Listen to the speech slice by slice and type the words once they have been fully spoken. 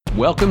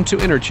Welcome to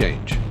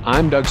Interchange.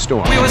 I'm Doug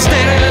Storm. We were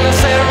standing in the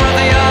center of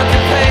the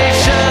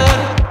occupation,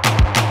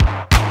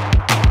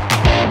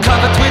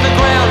 caught between the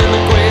ground and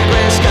the gray,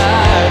 gray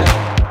sky.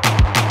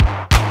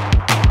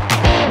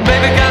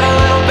 Maybe got a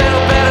little bit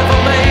of bad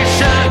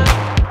information.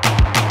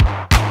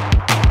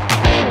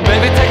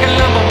 Maybe take a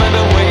number, maybe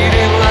wait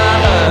in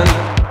line.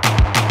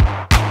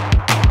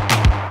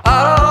 I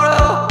don't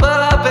know, but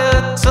I've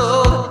been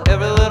told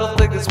every little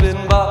thing has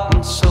been bought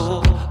and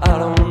sold. I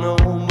don't know,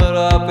 but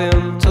I've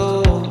been told.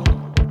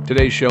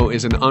 Today's show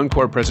is an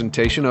encore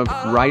presentation of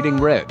Writing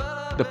Red,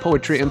 the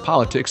poetry and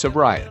politics of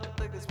riot.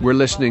 We're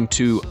listening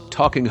to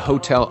Talking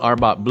Hotel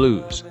Arbot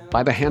Blues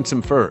by the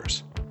Handsome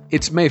Furs.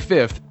 It's May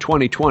 5th,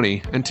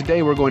 2020, and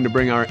today we're going to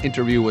bring our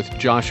interview with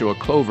Joshua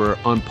Clover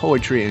on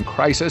poetry and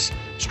crisis,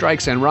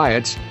 strikes and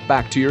riots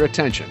back to your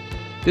attention.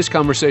 This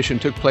conversation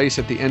took place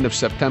at the end of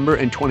September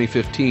in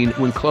 2015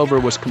 when Clover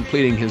was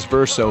completing his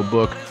verso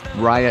book,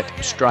 Riot,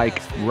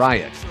 Strike,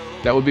 Riot,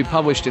 that would be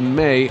published in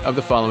May of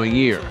the following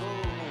year.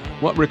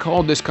 What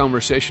recalled this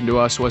conversation to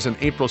us was an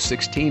April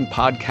 16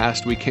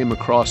 podcast we came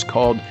across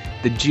called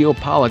The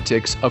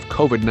Geopolitics of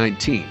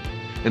COVID-19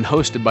 and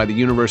hosted by the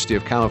University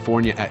of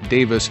California at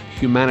Davis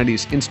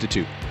Humanities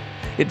Institute.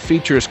 It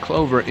features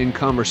Clover in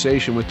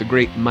conversation with the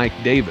great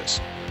Mike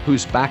Davis,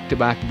 whose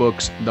back-to-back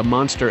books The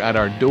Monster at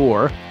Our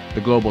Door,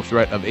 The Global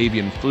Threat of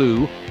Avian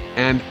Flu,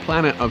 and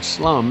Planet of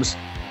Slums,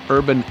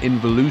 Urban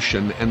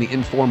Involution and the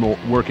Informal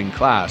Working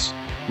Class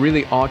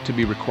really ought to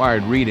be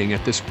required reading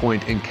at this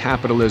point in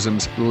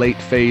capitalism's late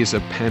phase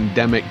of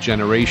pandemic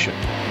generation.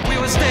 We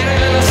were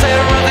standing in the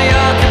center of the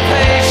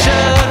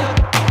occupation,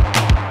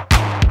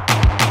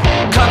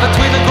 caught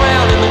between the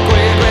ground and the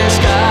gray, gray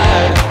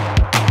sky.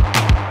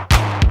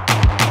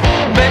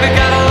 Maybe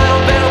got a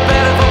little bit of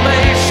bad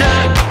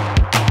information.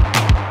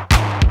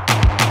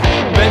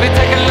 Maybe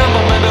take a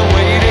number, maybe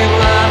wait in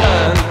line.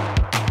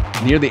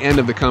 Near the end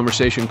of the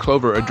conversation,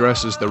 Clover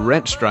addresses the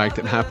rent strike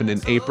that happened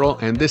in April,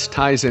 and this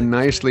ties in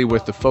nicely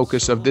with the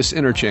focus of this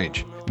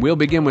interchange. We'll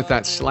begin with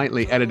that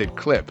slightly edited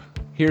clip.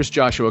 Here's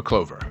Joshua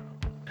Clover.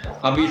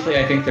 Obviously,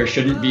 I think there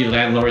shouldn't be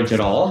landlords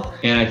at all,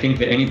 and I think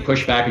that any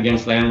pushback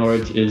against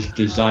landlords is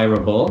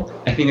desirable.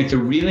 I think it's a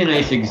really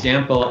nice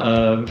example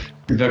of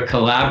the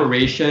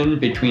collaboration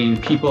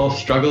between people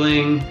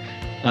struggling,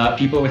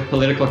 people with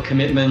political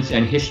commitments,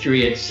 and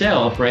history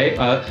itself, right?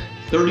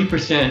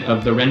 30%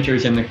 of the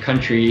renters in the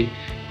country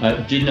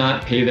did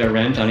not pay their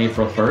rent on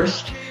April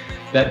 1st.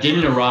 That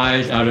didn't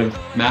arise out of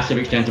massive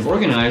extensive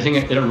organizing.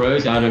 It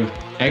arose out of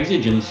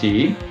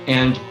exigency,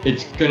 and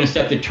it's going to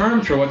set the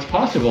terms for what's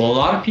possible. A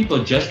lot of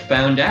people just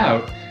found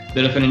out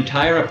that if an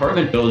entire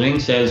apartment building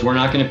says we're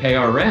not going to pay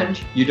our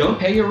rent, you don't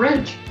pay your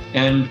rent,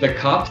 and the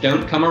cops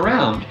don't come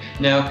around.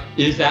 Now,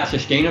 is that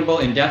sustainable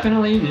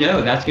indefinitely?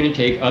 No, that's going to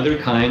take other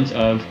kinds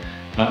of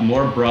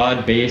more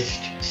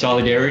broad-based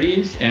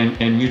solidarities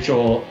and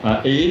mutual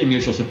aid and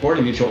mutual support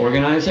and mutual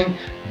organizing,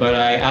 but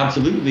I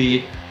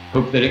absolutely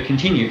hope that it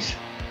continues.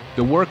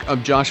 The work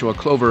of Joshua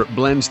Clover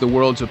blends the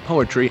worlds of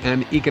poetry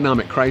and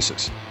economic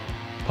crisis.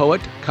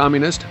 Poet,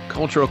 communist,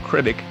 cultural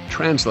critic,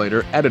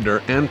 translator,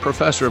 editor, and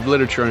professor of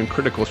literature and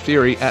critical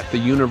theory at the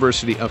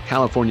University of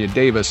California,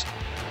 Davis,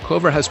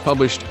 Clover has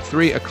published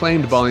 3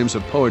 acclaimed volumes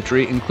of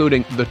poetry,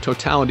 including The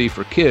Totality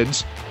for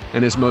Kids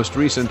and his most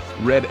recent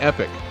Red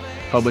Epic,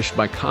 published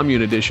by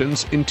Commune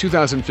Editions in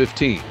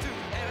 2015.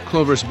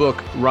 Clover's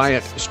book,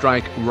 Riot,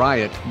 Strike,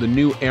 Riot, The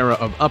New Era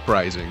of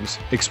Uprisings,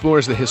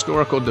 explores the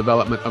historical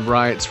development of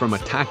riots from a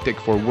tactic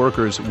for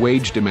workers'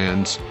 wage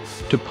demands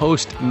to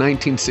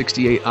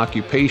post-1968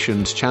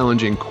 occupations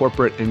challenging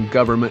corporate and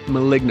government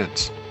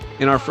malignance.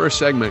 In our first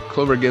segment,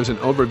 Clover gives an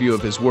overview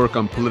of his work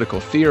on political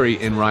theory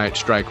in Riot,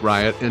 Strike,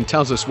 Riot and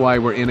tells us why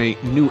we're in a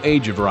new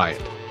age of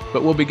riot.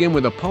 But we'll begin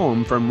with a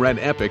poem from Red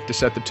Epic to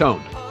set the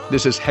tone.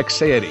 This is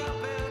Hexaity,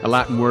 a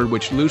Latin word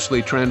which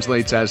loosely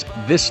translates as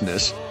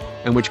thisness,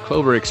 and which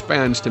Clover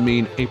expands to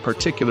mean a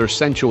particular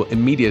sensual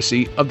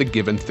immediacy of the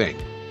given thing.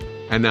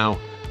 And now,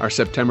 our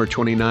September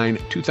 29,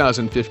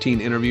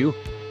 2015 interview,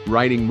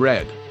 Writing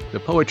Red, the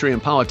poetry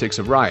and politics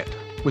of riot,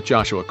 with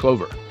Joshua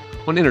Clover,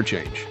 on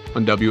Interchange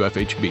on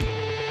WFHB.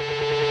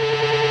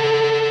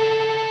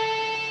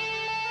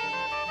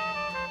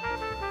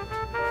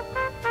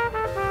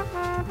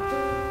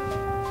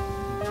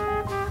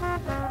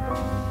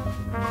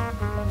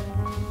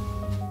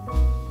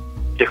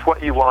 If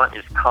what you want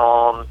is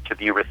calm to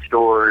be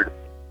restored,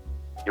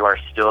 you are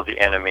still the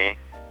enemy.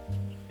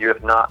 You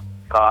have not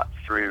thought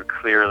through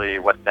clearly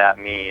what that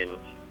means.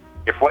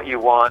 If what you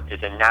want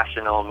is a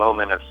national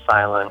moment of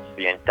silence,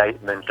 the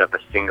indictment of a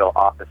single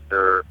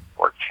officer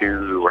or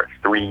 2 or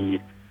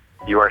 3,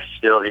 you are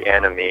still the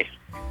enemy.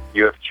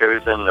 You have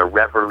chosen the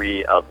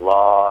reverie of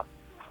law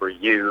for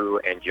you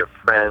and your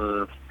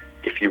friends.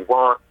 If you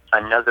want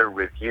another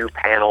review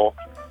panel,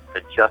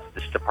 the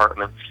Justice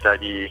Department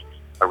study,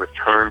 a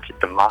return to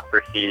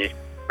democracy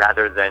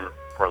rather than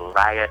for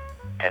riot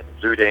and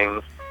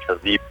looting to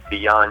leap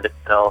beyond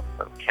itself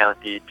from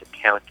county to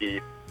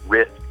county,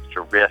 rift to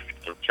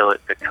rift until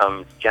it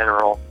becomes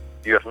general.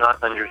 You have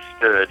not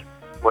understood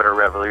what a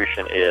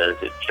revolution is.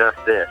 It's just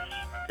this.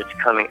 It's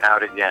coming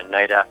out again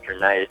night after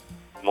night.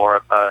 More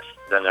of us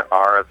than there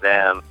are of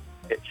them.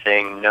 It's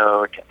saying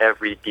no to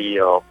every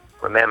deal.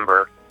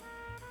 Remember,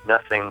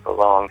 nothing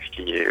belongs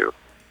to you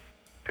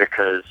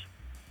because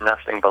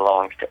nothing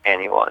belongs to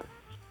anyone.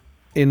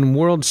 In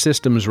World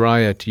Systems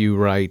Riot, you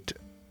write,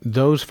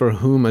 those for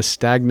whom a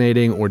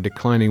stagnating or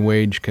declining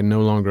wage can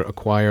no longer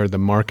acquire the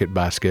market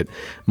basket,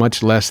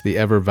 much less the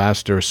ever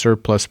vaster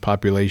surplus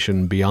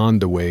population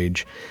beyond the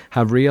wage,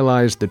 have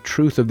realized the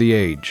truth of the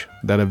age,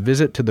 that a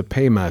visit to the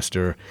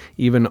paymaster,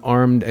 even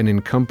armed and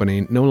in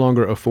company, no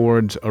longer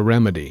affords a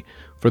remedy.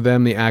 For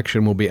them the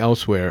action will be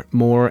elsewhere,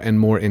 more and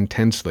more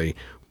intensely,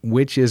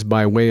 which is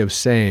by way of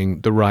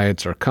saying the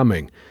riots are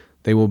coming.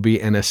 They will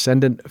be an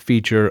ascendant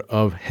feature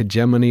of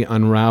hegemony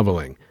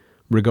unraveling,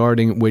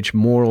 regarding which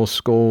moral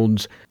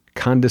scolds,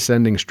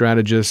 condescending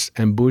strategists,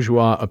 and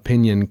bourgeois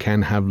opinion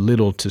can have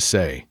little to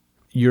say.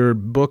 Your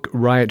book,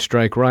 Riot,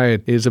 Strike,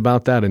 Riot, is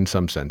about that in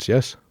some sense,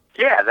 yes?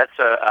 Yeah, that's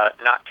a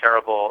not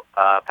terrible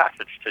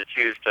passage to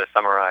choose to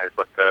summarize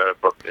what the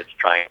book is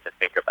trying to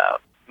think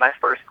about. My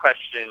first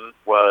question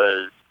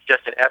was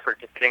just an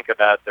effort to think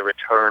about the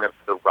return of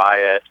the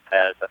riot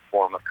as a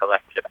form of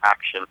collective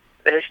action.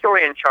 The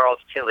historian Charles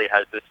Tilly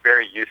has this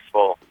very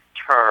useful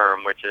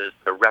term, which is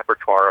the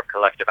repertoire of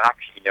collective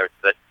action. He notes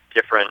that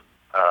different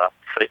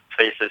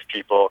places,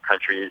 people,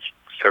 countries,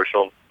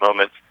 social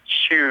moments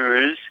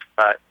choose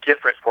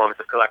different forms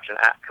of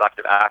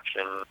collective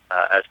action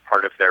as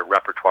part of their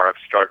repertoire of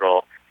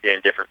struggle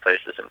in different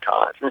places and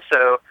times. And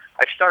so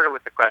I started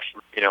with the question,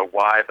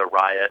 why the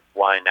riot?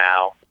 Why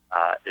now?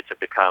 It's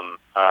become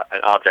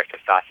an object of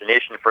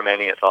fascination for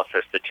many. It's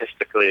also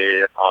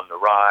statistically on the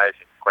rise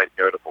in quite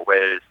notable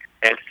ways.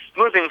 And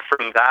moving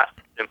from that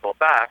simple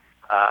fact,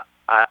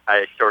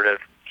 I sort of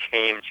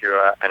came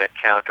to an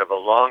account of a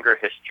longer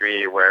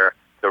history where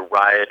the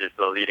riot is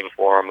the leading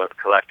form of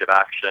collective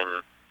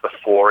action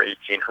before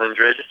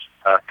 1800,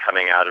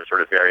 coming out of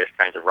sort of various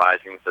kinds of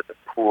risings of the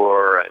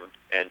poor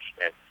and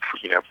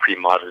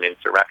pre-modern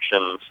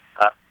insurrections.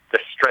 The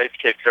strike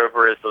takes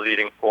over as the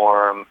leading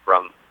form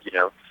from,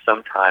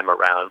 sometime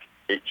around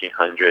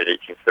 1800,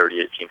 1830,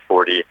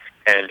 1840,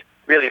 and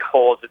really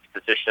holds its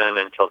position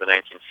until the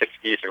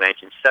 1960s or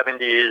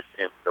 1970s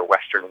in the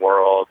Western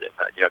world, in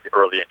the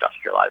early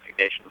industrializing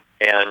nations,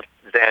 and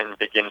then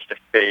begins to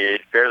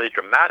fade fairly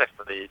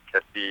dramatically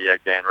to be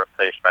again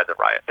replaced by the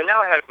riot. So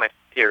now I have my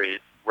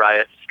theories,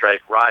 riot,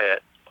 strike,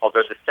 riot,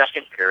 although the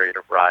second period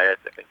of riot,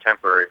 the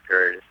contemporary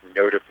period, is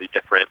notably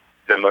different.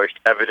 The most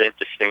evident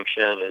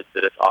distinction is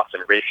that it's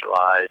often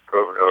racialized.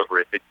 Over and over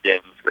it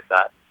begins with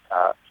that,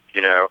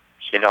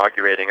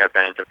 inaugurating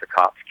event of the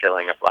cops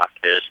killing a black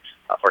kid,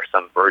 or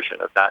some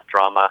version of that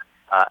drama,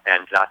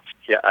 and that's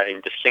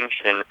in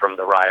distinction from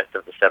the riots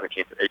of the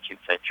 17th and 18th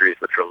centuries,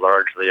 which are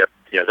largely,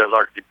 they're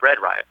largely bread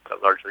riots,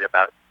 but largely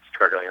about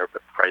struggling over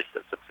the price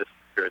of subsistence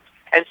goods.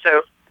 And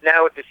so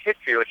now with this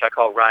history, which I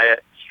call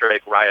riot,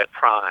 strike, riot,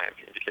 prime,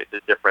 to indicate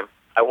the difference,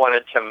 I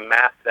wanted to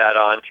map that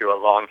onto a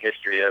long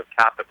history of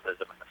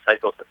capitalism and the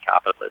cycles of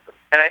capitalism.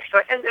 And so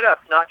I ended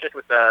up not just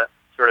with a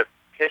sort of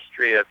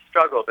history of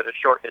struggle, but a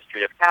short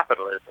history of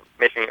capitalism,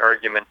 making an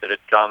argument that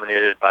it's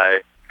dominated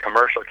by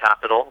commercial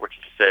capital, which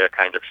is to say a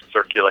kind of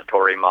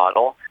circulatory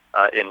model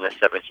in the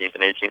 17th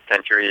and 18th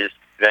centuries,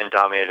 then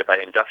dominated by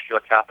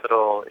industrial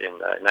capital in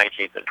the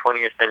 19th and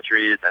 20th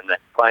centuries, and then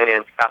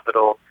finance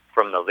capital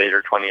from the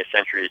later 20th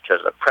century to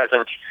the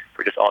present,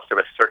 which is also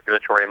a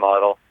circulatory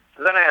model.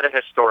 So then I had a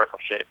historical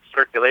shape: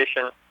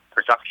 circulation,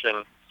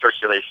 production,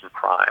 circulation,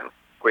 prime,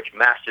 which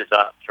matches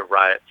up to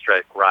riot,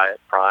 strike,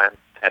 riot, prime.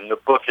 And the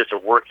book is a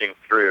working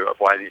through of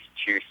why these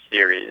two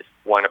theories,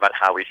 one about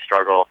how we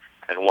struggle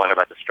and one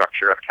about the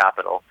structure of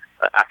capital,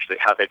 actually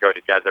how they go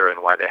together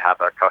and why they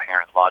have a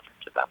coherent logic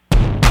to them.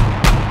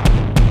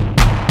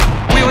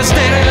 We were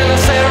standing in the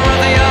center of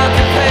the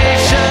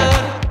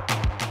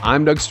occupation.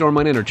 I'm Doug Storm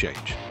on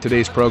Interchange.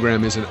 Today's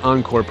program is an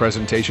encore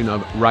presentation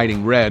of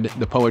Writing Red,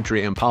 The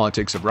Poetry and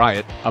Politics of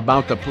Riot,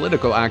 about the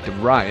political act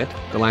of riot,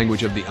 the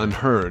language of the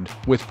unheard,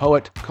 with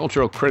poet,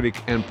 cultural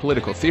critic, and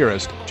political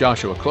theorist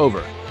Joshua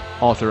Clover,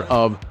 author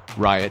of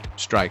Riot,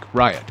 Strike,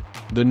 Riot,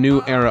 The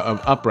New Era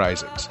of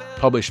Uprisings,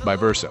 published by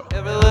Verso.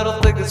 Every little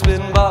thing has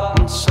been bought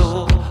and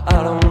sold.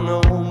 I don't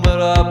know,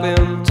 but I've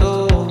been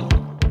told.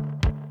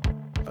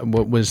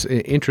 What was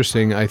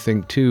interesting, I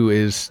think, too,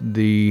 is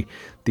the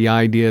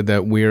idea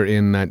that we're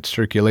in that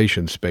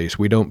circulation space.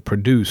 We don't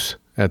produce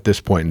at this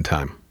point in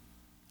time.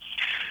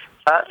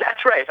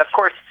 That's right. Of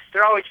course,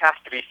 there always has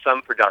to be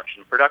some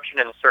production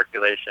and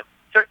circulation.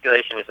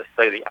 Circulation is a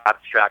slightly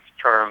abstract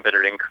term, but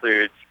it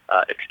includes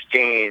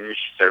exchange,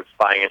 so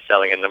buying and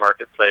selling in the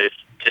marketplace,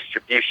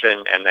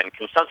 distribution, and then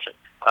consumption.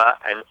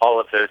 And all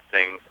of those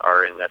things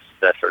are in this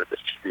sort of the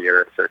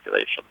sphere of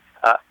circulation.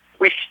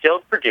 We still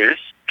produce,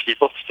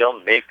 people still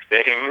make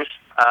things,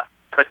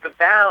 but the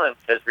balance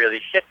has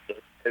really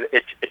shifted.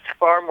 It's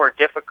far more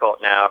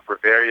difficult now for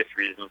various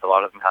reasons, a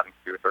lot of them having to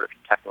do with sort of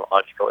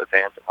technological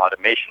advance and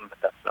automation, but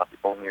that's not the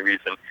only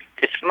reason.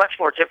 It's much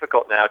more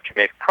difficult now to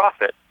make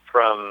profit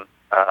from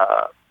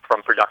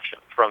production,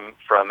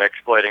 from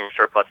exploiting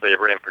surplus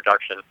labor in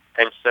production.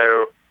 And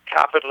so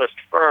capitalist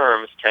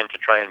firms tend to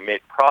try and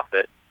make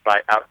profit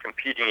by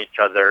outcompeting each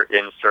other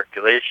in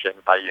circulation,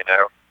 by,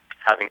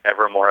 having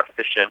ever more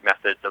efficient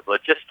methods of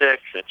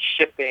logistics and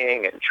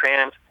shipping and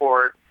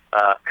transport,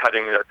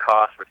 cutting their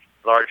costs with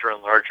larger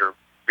and larger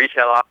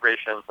retail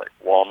operations like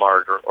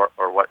Walmart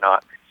or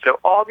whatnot. So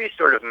all these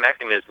sort of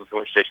mechanisms in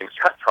which they can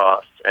cut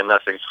costs and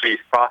thus increase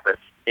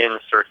profits in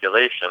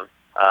circulation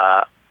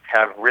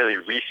have really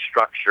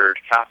restructured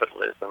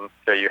capitalism.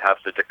 So you have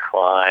the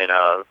decline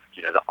of,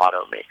 the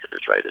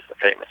automakers, right, is the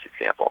famous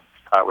example,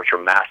 which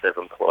are massive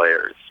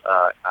employers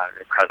on an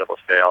incredible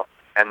scale,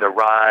 and the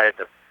rise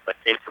of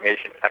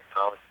information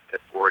technology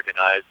that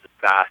organize the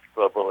vast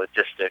global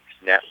logistics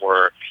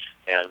networks.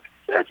 And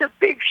that's a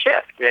big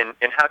shift in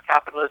how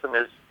capitalism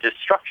is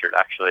structured,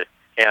 actually.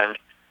 And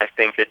I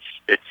think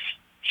it's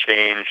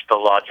changed the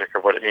logic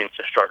of what it means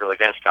to struggle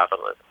against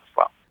capitalism as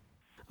well.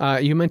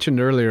 You mentioned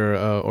earlier,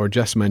 or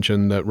just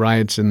mentioned, that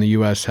riots in the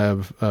U.S.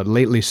 have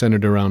lately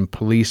centered around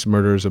police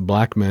murders of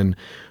black men.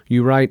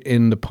 You write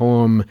in the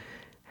poem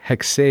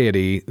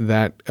Hexaiity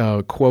that,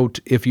 quote,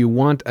 if you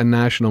want a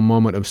national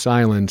moment of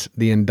silence,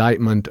 the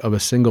indictment of a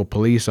single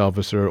police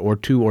officer or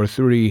two or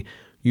three,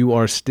 you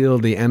are still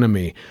the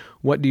enemy.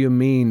 What do you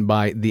mean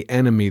by the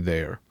enemy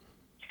there?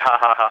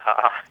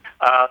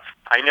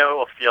 I know it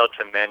will feel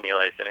to many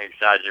like an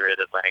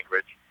exaggerated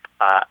language,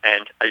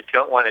 and I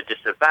don't want to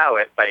disavow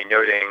it by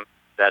noting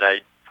that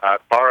I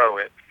borrow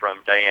it from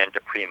Diane di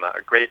Prima,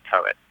 a great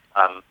poet,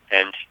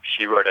 and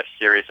she wrote a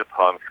series of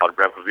poems called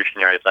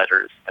Revolutionary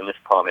Letters, and this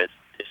poem is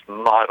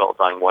modeled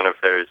on one of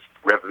those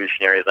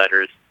revolutionary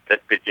letters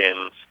that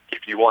begins,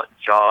 if you want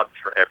jobs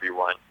for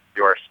everyone,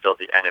 you are still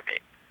the enemy,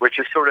 which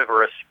is sort of a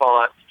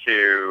response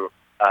to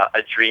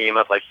a dream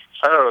of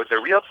the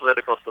real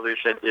political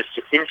solution is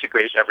to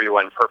integrate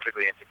everyone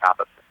perfectly into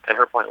capitalism. And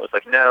her point was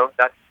no,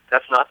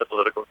 that's not the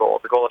political goal.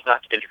 The goal is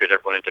not to integrate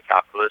everyone into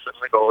capitalism.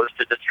 The goal is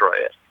to destroy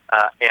it.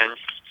 And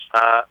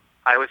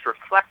I was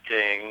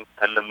reflecting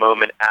on the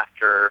moment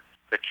after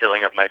the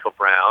killing of Michael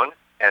Brown,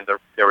 and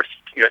there were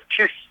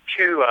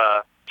two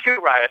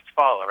riots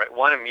follow. Right,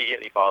 one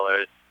immediately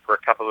follows for a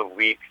couple of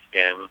weeks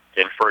in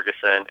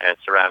Ferguson and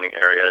surrounding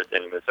areas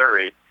in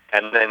Missouri.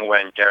 And then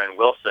when Darren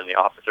Wilson, the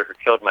officer who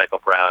killed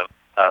Michael Brown,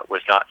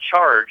 was not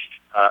charged,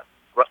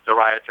 the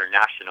riots are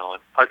national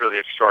and utterly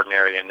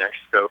extraordinary in their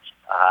scope,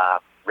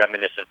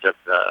 reminiscent of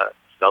the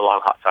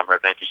long hot summer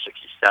of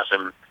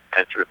 1967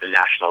 and sort of the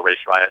national race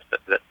riots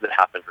that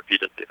happened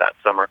repeatedly that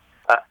summer.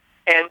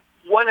 And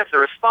one of the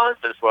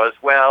responses was,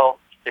 well,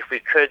 if we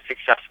could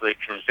successfully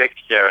convict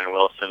Darren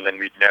Wilson, then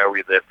we'd know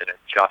we lived in a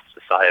just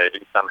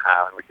society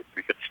somehow, and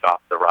we could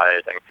stop the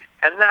rioting.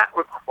 And that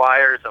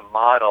requires a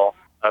model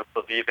of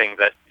believing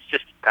that it's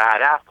just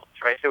bad apples,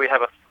 right? So we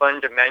have a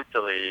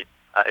fundamentally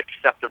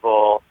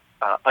acceptable,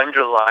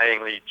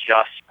 underlyingly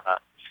just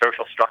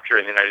social structure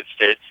in the United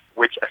States,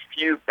 which a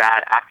few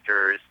bad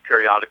actors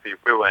periodically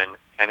ruin,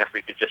 and if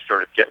we could just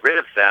sort of get rid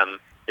of them,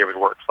 it would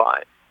work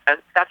fine. And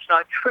that's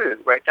not true,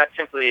 right? That's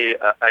simply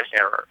an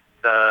error.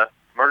 The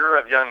murder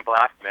of young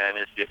black men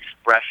is the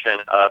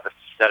expression of a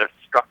set of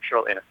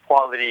structural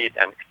inequalities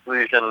and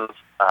exclusions,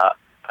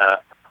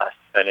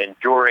 an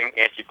enduring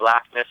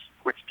anti-blackness,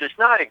 which does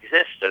not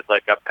exist as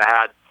a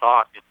bad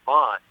thought in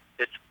Bond.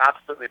 It's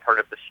absolutely part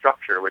of the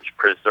structure which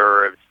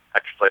preserves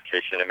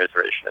exploitation,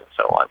 immiseration, and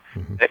so on.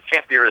 Mm-hmm. And it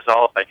can't be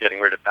resolved by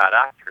getting rid of bad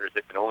actors.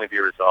 It can only be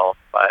resolved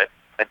by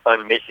an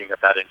unmaking of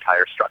that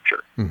entire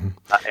structure. Mm-hmm.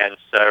 And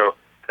so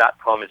that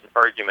poem is an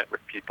argument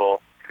with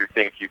people who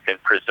think you can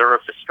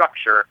preserve the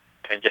structure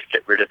and just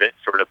get rid of its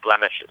sort of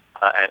blemishes.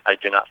 And I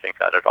do not think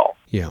that at all.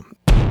 Yeah.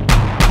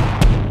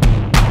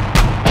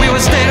 We were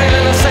standing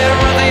in the center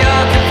of the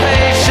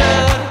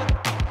occupation.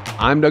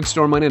 I'm Doug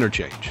Storm on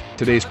Interchange.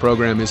 Today's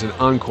program is an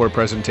encore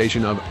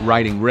presentation of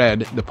Writing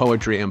Red, The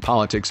Poetry and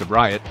Politics of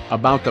Riot,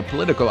 about the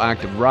political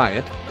act of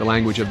riot, the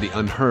language of the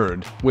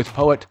unheard, with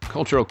poet,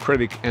 cultural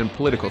critic, and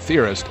political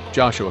theorist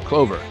Joshua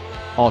Clover,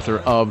 author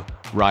of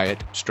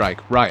Riot,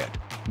 Strike, Riot,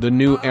 The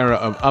New Era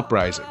of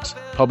Uprisings,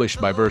 published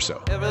by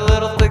Verso. Every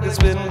little thing has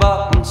been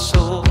bought and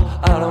sold.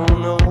 I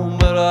don't know,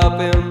 but I've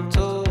been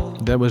told.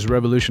 That was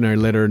Revolutionary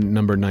Letter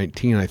number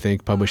 19, I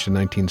think, published in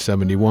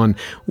 1971.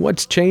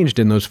 What's changed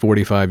in those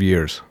 45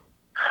 years?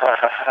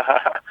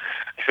 I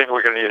think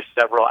we're going to use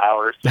several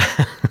hours.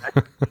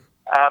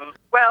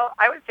 Well,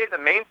 I would say the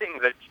main thing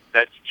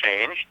that's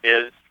changed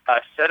is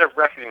a set of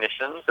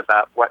recognitions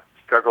about what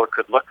struggle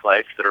could look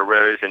like that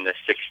arose in the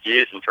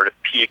 60s and sort of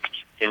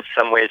peaked in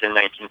some ways in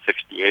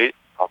 1968,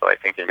 although I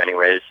think in many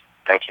ways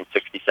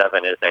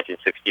 1967 is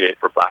 1968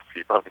 for black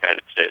people in the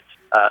United States.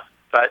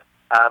 But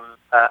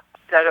a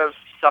set of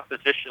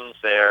suppositions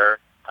there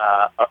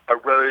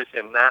arose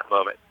in that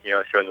moment,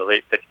 so in the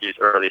late 60s,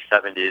 early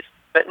 70s,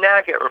 that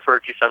now get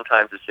referred to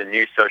sometimes as the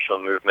new social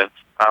movement,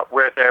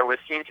 where there was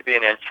seen to be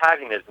an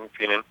antagonism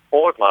between an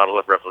old model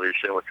of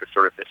revolution, which was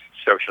sort of this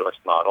socialist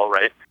model,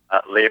 right,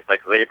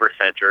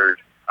 labor-centered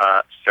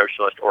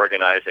socialist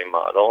organizing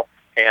model,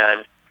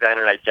 and than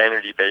an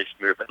identity-based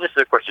movement. This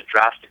is, of course, a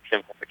drastic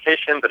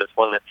simplification, but it's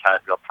one that's had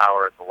real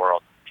power in the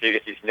world. So you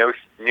get these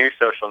new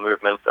social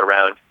movements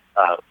around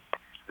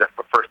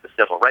first the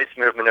civil rights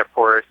movement, of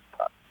course,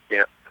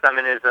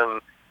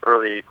 feminism,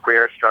 early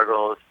queer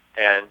struggles,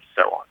 and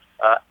so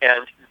on.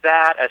 And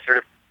that as sort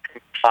of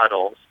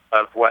models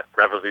of what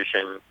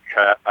revolution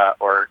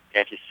or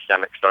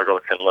anti-systemic struggle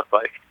can look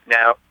like.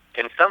 Now,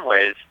 in some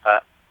ways,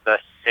 the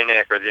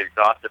cynic or the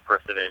exhausted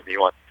person in me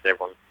wants to say,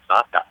 well,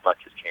 not that much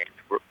has changed.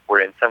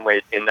 We're in some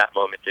ways in that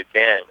moment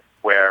again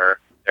where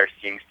there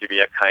seems to be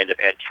a kind of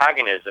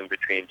antagonism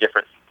between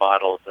different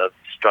models of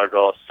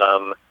struggle,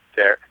 some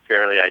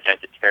fairly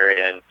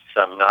identitarian,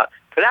 some not.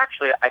 But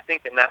actually, I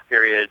think in that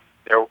period,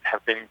 there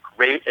have been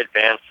great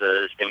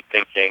advances in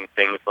thinking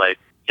things like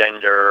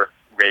gender,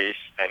 race,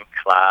 and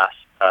class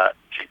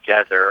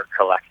together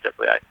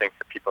collectively. I think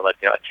that people like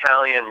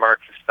Italian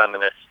Marxist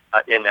feminists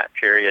in that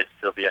period,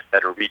 Silvia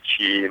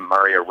Federici,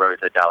 Maria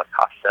Rosa Dalla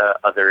Costa,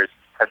 others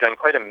have done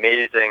quite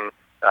amazing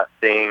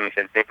things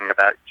in thinking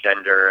about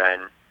gender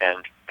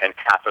and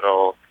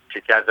capital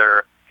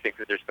together. I think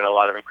that there's been a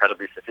lot of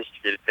incredibly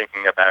sophisticated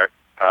thinking about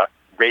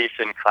race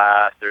and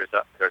class. There's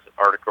an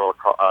article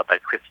by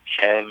Chris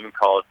Chen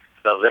called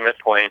 "The Limit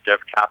Point of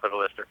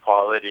Capitalist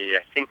Equality."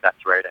 I think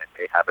that's right. I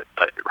may have it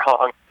slightly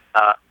wrong,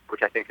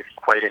 which I think is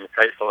quite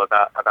insightful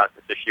about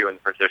this issue. And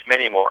of course, there's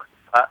many more.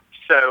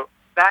 So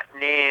that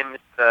names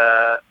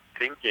the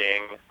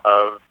thinking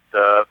of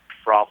the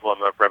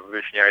problem of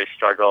revolutionary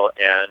struggle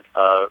and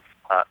of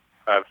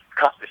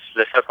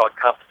the so-called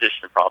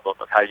competition problem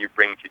of how you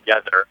bring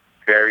together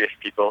various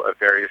people of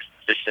various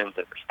positions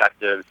and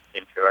perspectives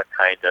into a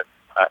kind of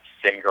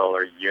single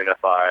or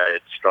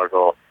unified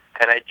struggle.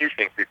 And I do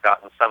think we've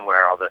gotten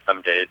somewhere, although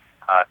some days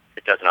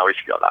it doesn't always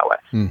feel that way.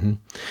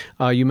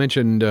 Mm-hmm. You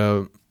mentioned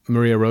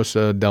Maria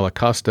Rosa Dalla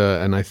Costa,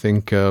 and I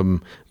think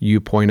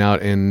you point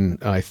out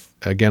I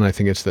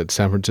think it's that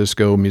San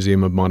Francisco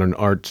Museum of Modern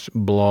Art's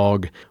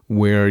blog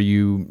where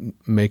you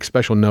make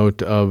special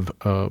note of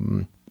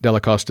Dalla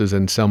Costa's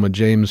and Selma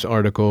James'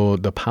 article,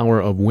 "The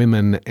Power of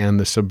Women and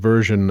the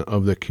Subversion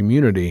of the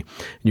Community."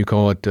 You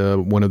call it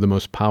one of the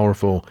most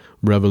powerful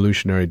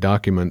revolutionary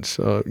documents.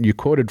 You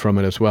quoted from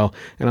it as well,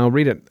 and I'll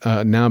read it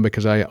now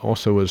because I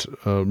also was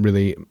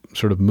really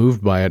sort of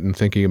moved by it and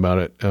thinking about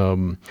it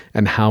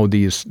and how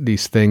these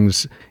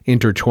things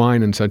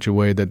intertwine in such a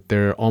way that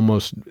they're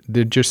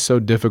just so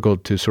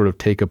difficult to sort of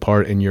take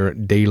apart in your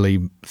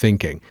daily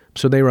thinking.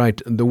 So they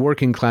write, "The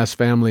working class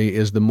family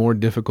is the more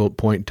difficult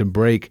point to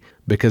break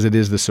because it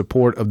is the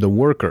support of the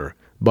worker,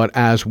 but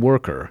as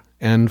worker,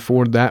 and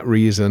for that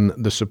reason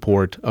the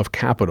support of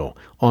capital.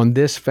 On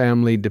this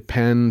family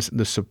depends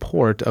the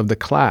support of the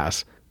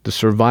class, the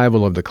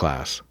survival of the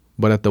class,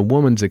 but at the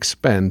woman's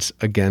expense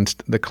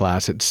against the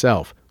class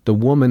itself. The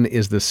woman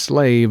is the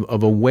slave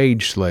of a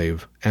wage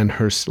slave, and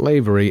her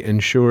slavery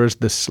ensures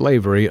the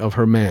slavery of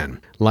her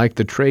man. Like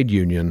the trade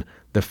union,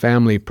 the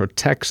family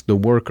protects the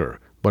worker,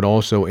 but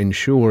also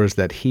ensures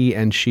that he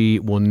and she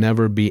will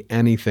never be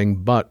anything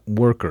but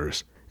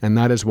workers. And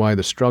that is why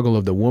the struggle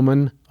of the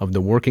woman, of the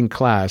working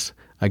class,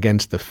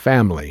 against the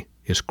family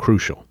is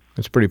crucial."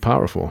 It's pretty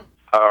powerful.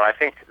 Oh, I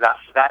think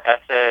that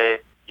essay,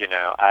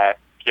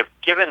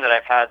 given that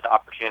I've had the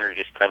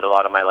opportunity to spend a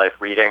lot of my life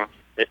reading,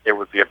 it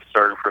would be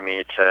absurd for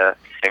me to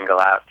single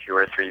out 2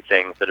 or 3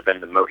 things that have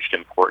been the most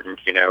important,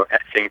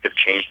 things have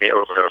changed me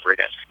over and over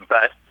again.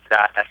 But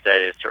that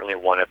essay is certainly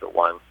one of the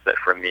ones that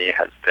for me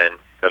has been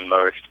the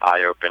most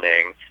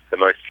eye-opening, the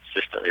most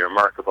consistently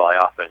remarkable. I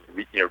often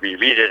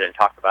reread it and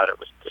talk about it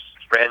with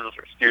friends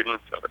or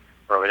students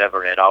or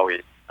whatever, and it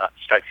always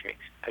strikes me.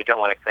 I don't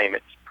want to claim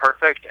it's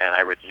perfect, and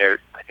I would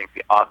note, I think,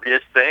 the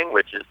obvious thing,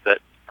 which is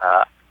that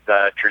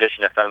the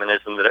tradition of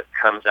feminism that it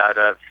comes out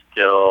of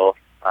still,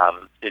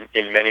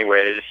 in many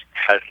ways,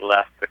 has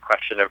left the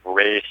question of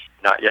race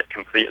not yet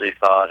completely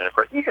thought. And of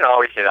course, you can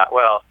always say that,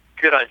 well,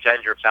 good on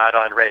gender, bad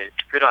on race,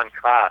 good on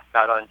class,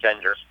 bad on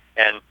gender.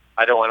 And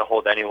I don't want to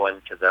hold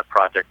anyone to the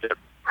project of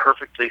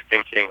perfectly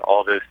thinking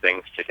all those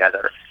things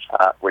together,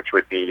 which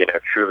would be,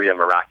 truly a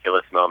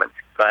miraculous moment.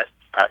 But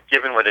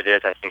given what it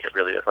is, I think it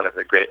really is one of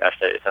the great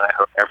essays, and I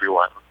hope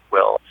everyone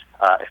will,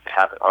 if they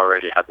haven't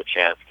already had the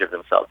chance, give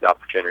themselves the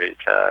opportunity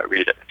to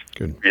read it.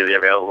 Good. Really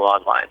available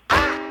online.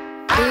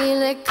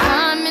 Feel it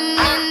coming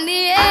in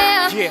the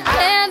air.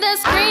 Hear the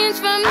screams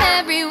from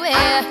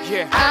everywhere.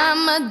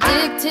 I'm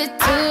addicted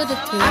to the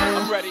thrill.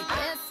 I'm ready.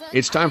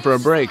 It's time for a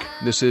break.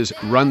 This is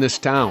Run This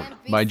Town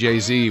by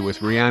Jay-Z with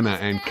Rihanna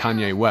and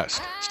Kanye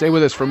West. Stay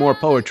with us for more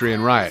Poetry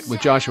and Riot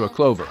with Joshua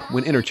Clover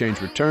when Interchange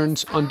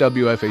returns on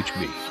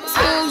WFHB. Who's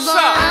gonna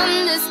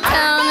run this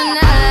town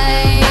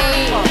tonight?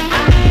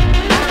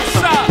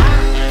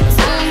 Who's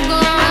gonna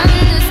run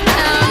this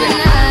town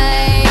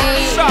tonight?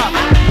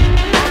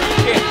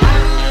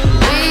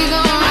 We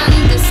gonna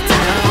run this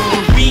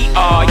town. We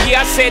are,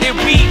 I said it,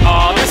 we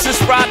are. This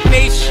is Rock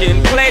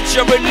Nation. Pledge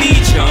your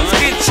allegiance.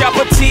 Get your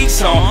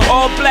fatigues on.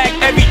 All black,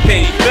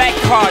 everything. Black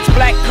cards,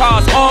 black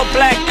cars, all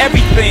black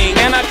everything.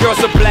 And our girls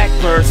are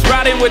blackbirds,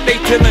 riding with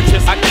their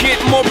diligence. I get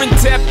more in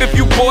depth if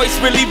you boys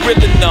really real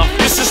enough.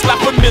 This is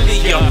not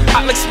familiar,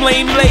 I'll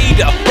explain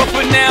later. But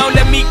for now,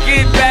 let me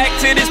get back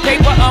to this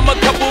paper. I'm a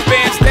couple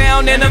bands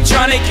down and I'm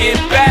trying to get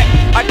back.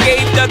 I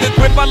gave Doug a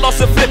grip, I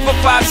lost a flip for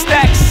 5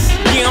 stacks.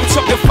 Yeah, I'm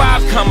talking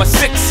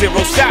 5,60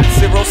 shot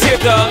zeros. Here,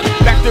 Doug,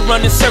 back to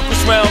running circles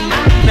round.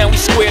 Now we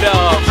squared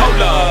up.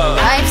 Hold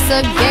up. Life's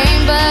a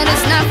game, but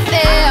it's not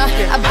fair.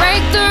 I break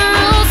the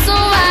rules, so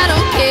I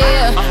don't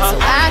care. So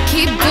I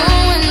keep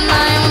doing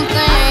my own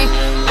thing,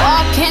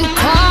 walking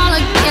tall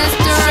against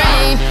the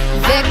rain.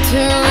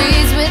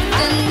 Victories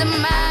within the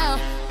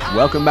mile.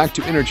 Welcome back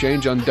to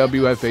Interchange on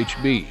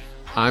WFHB.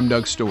 I'm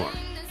Doug Storm.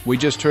 We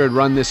just heard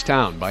Run This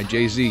Town by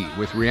Jay-Z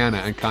with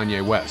Rihanna and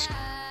Kanye West.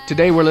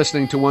 Today we're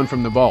listening to One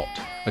from the Vault,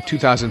 a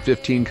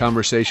 2015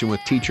 conversation with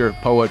teacher,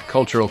 poet,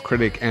 cultural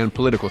critic, and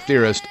political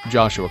theorist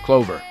Joshua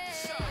Clover.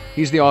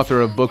 He's the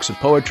author of books of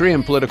poetry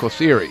and political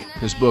theory.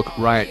 His book,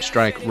 Riot,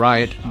 Strike,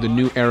 Riot, The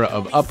New Era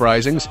of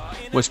Uprisings,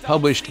 was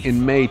published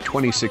in May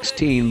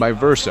 2016 by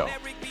Verso.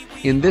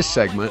 In this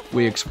segment,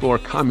 we explore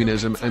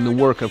communism and the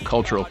work of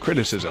cultural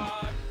criticism.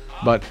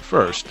 But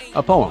first,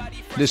 a poem.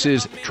 This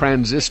is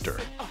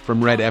Transistor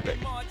from Red Epic,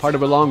 part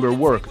of a longer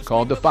work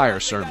called The Fire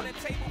Sermon.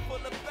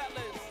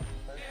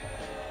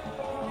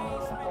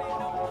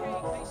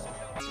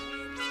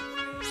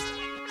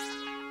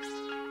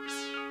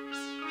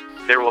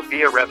 There will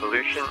be a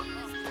revolution,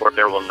 or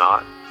there will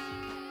not.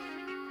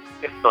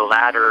 If the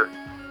latter,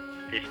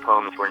 these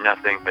poems were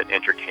nothing but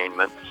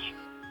entertainments.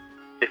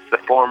 If the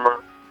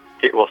former,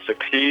 it will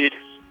succeed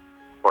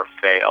or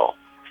fail.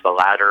 If the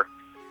latter,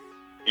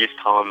 these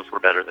poems were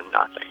better than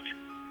nothing.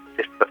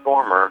 If the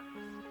former,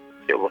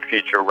 it will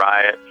feature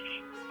riots,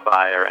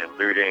 fire, and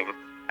looting,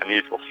 and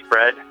these will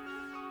spread,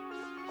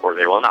 or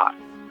they will not.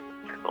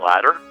 If the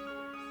latter,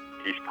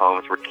 these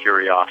poems were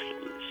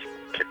curiosities.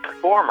 If the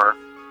former,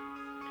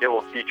 it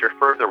will feature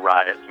further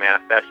riots,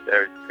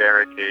 manifestos,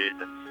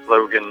 barricades, and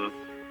slogans,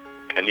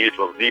 and these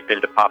will leap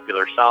into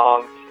popular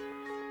songs,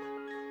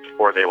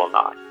 or they will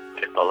not.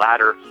 If the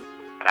latter,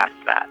 that's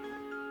that.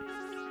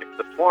 If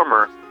the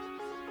former,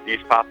 these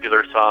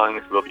popular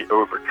songs will be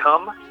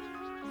overcome,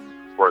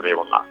 or they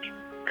will not.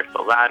 If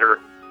the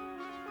latter,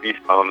 these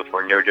poems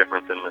were no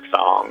different than the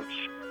songs.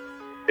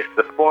 If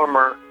the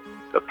former,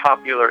 the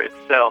popular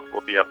itself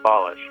will be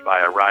abolished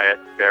by a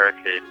riot,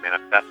 barricade,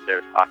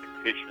 manifestos,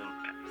 occupations,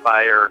 and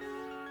fire,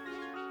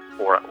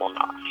 or it will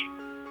not.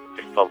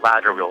 If the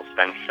latter, we'll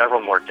spend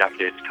several more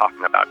decades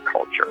talking about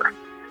culture.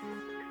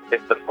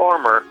 If the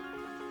former,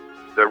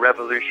 the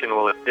revolution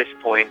will at this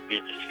point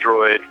be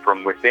destroyed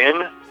from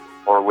within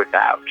or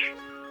without.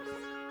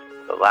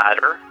 The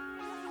latter,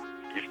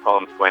 these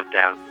poems went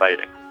down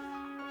fighting.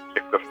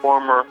 If the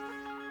former,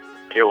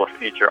 it will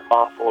feature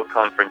awful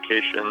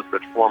confrontations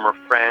with former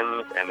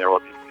friends, and there will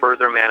be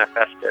further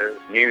manifestos,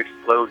 new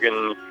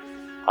slogans,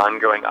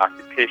 ongoing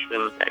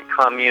occupations and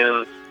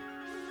communes,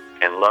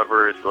 and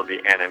lovers will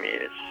be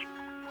enemies.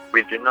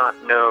 We do not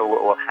know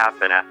what will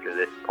happen after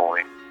this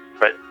point,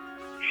 but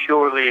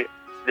surely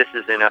this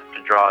is enough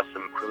to draw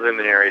some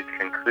preliminary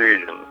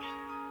conclusions.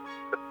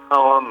 The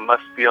poem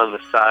must be on the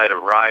side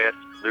of riots,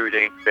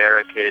 looting,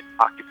 barricades,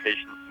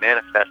 occupations,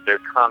 manifestos,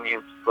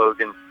 communes,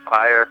 slogans,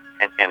 fire,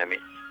 and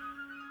enemies.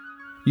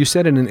 You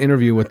said in an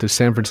interview with the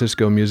San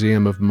Francisco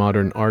Museum of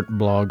Modern Art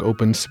blog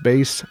Open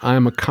Space, "I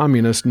am a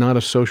communist, not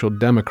a social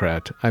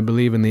democrat. I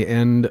believe in the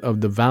end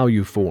of the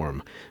value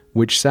form,"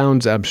 which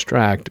sounds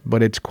abstract,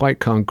 but it's quite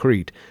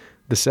concrete.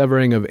 The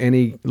severing of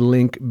any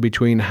link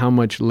between how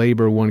much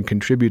labor one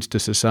contributes to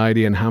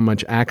society and how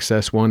much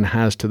access one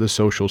has to the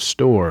social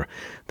store.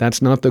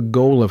 That's not the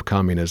goal of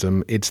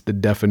communism, it's the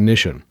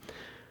definition.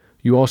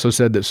 You also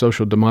said that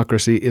social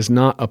democracy is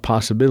not a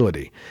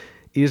possibility.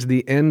 Is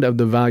the end of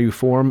the value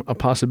form a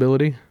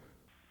possibility?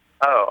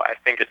 Oh, I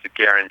think it's a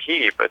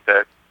guarantee, but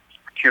the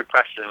two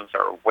questions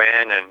are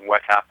when and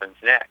what happens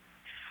next.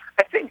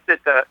 I think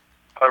that the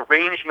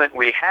arrangement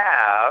we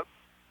have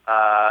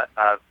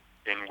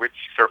in which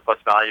surplus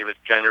value is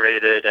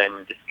generated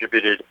and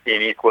distributed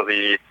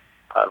unequally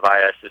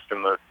via a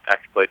system of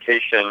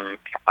exploitation,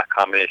 a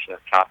combination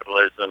of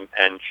capitalism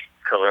and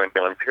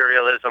colonial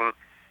imperialism,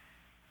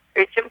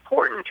 it's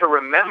important to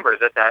remember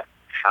that that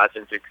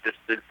hasn't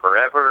existed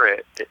forever.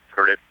 It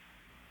sort of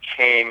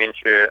came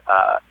into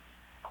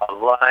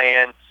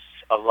alignment,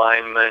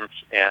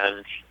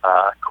 and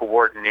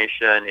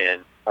coordination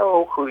in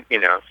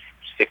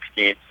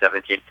 16th,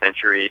 17th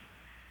century,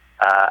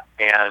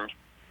 and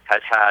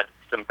has had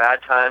some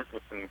bad times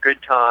and some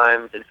good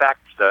times. In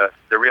fact, the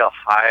real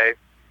high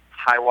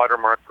water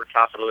mark for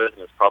capitalism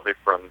is probably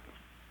from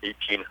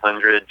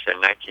 1800 to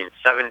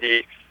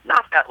 1970.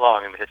 Not that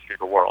long in the history of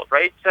the world,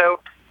 right?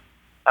 So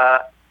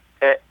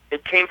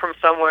it came from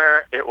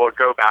somewhere. It will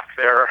go back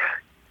there,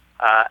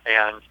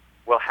 and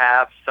we'll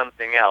have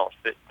something else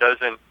that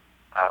doesn't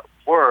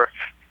work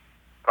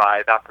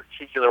by that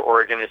particular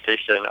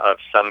organization of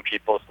some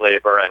people's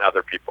labor and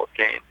other people's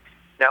gain.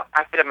 Now,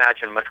 I could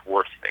imagine much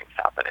worse things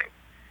happening.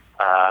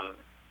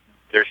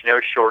 There's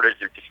no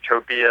shortage of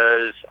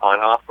dystopias on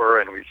offer,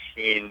 and we've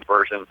seen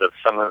versions of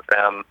some of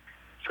them,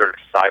 sort of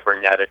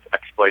cybernetic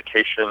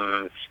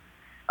exploitations.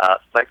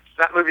 Like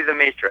that movie, The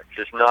Matrix,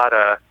 is not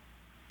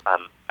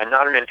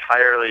not an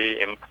entirely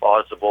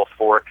implausible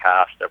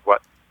forecast of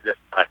what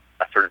a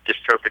sort of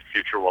dystopic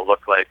future will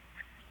look like,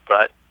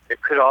 but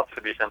it could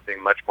also be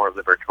something much more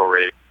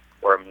liberatory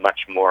or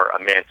much more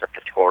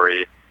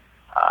emancipatory,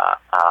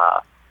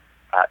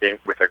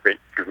 with a great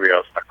degree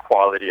of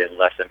equality and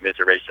less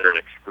immiseration and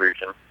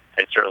exclusion.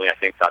 And certainly I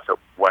think that's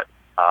what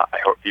I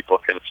hope people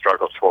can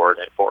struggle toward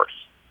and enforce.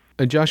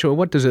 Joshua,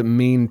 what does it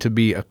mean to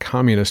be a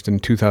communist in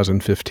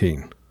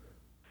 2015?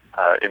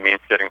 It means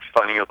getting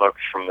funny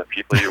looks from the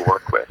people you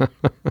work with.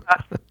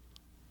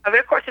 I mean,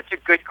 of course, it's a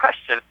good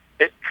question.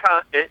 It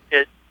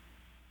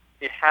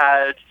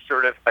had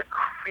sort of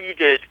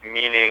accreted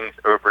meanings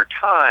over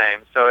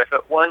time. So if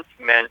it once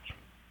meant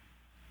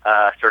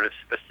sort of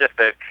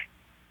specific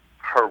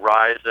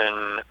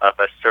horizon of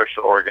a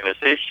social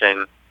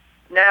organization,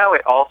 now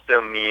it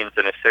also means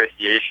an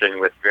association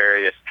with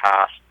various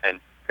past and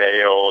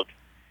failed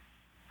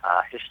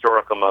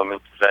historical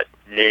moments that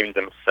name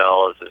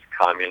themselves as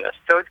communist.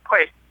 So it's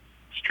quite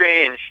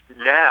strange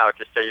now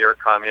to say you're a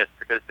communist,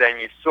 because then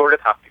you sort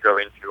of have to go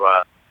into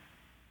a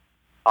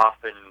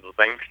often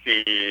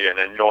lengthy and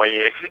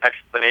annoying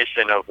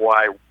explanation of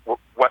why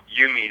what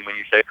you mean when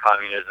you say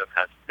communism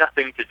has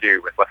nothing to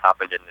do with what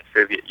happened in the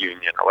Soviet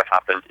Union or what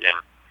happened in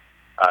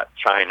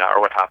China or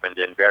what happened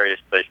in various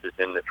places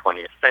in the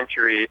 20th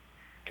century,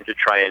 and to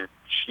try and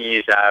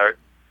tease out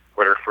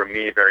what are, for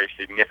me, very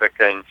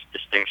significant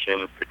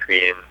distinctions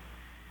between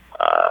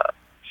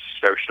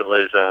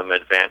socialism,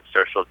 advanced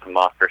social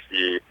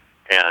democracy,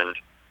 and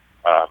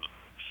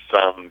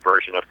some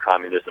version of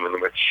communism to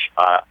which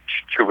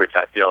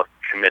I feel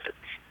committed.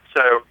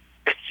 So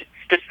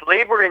it's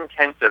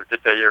labor-intensive to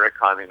say you're a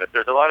communist.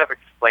 There's a lot of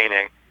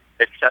explaining,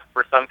 except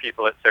for some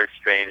people it's so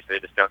strange they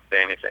just don't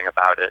say anything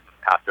about it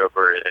and pass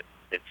over it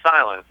in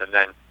silence, and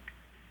then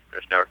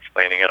there's no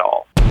explaining at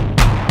all.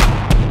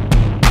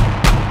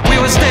 We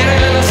were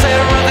standing in the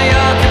center of the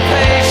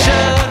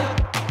occupation.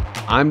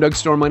 I'm Doug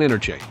Storm on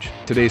Interchange.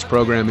 Today's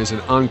program is an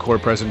encore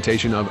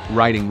presentation of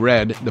Writing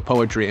Red, The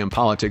Poetry and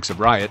Politics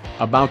of Riot,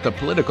 about the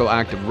political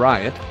act of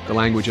riot, the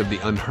language of the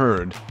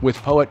unheard, with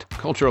poet,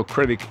 cultural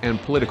critic, and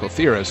political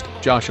theorist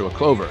Joshua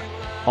Clover,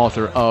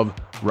 author of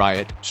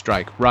Riot,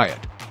 Strike,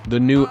 Riot, The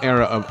New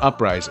Era of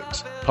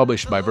Uprisings,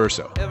 published by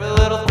Verso. Every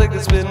little thing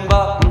has been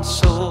bought and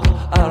sold.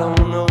 I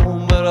don't know,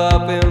 but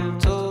I've been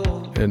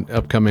told. An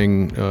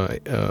upcoming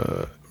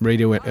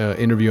radio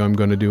interview I'm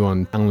going to do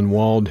on Alan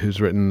Wald,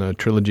 who's written a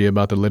trilogy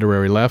about the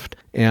literary left,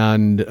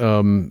 and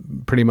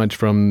pretty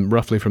much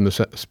roughly from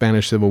the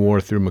Spanish Civil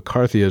War through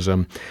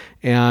McCarthyism.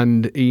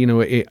 And,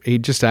 he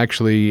just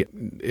actually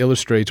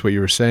illustrates what you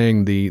were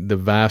saying, the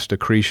vast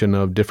accretion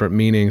of different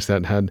meanings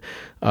that had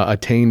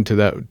attained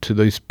to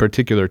these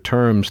particular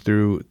terms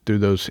through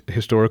those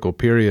historical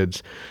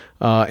periods.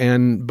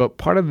 But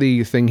part of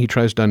the thing he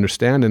tries to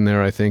understand in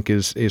there, I think,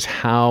 is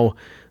how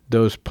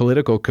those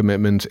political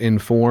commitments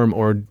inform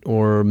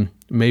or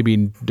maybe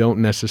don't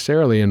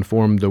necessarily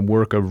inform the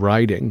work of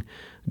writing,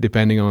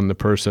 depending on the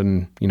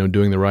person,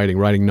 doing the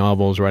writing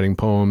novels, writing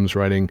poems,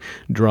 writing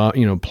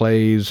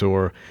plays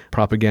or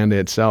propaganda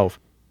itself.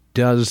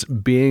 Does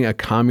being a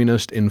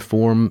communist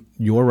inform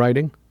your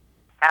writing?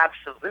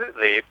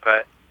 Absolutely,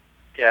 but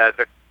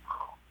the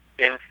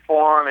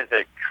inform is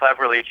a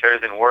cleverly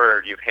chosen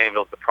word. You've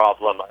handled the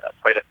problem,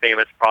 quite a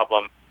famous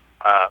problem,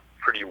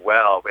 pretty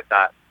well with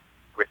that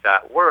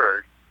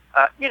word.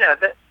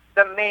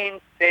 The main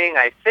thing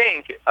I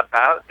think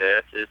about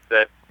this is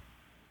that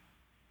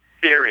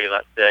theory,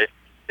 let's say,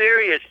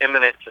 theory is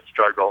imminent to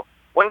struggle.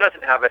 One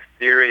doesn't have a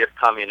theory of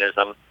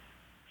communism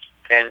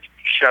and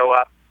show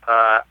up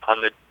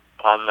on the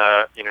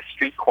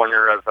street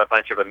corner of a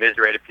bunch of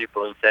immiserated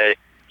people and say,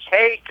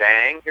 "Hey,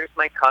 gang, here's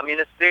my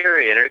communist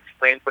theory, and it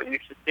explains what you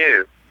should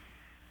do."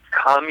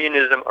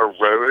 Communism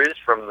arose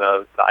from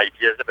the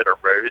ideas of it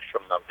arose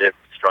from the lived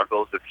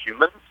struggles of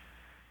humans.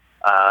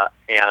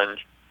 And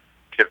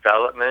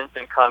development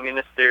in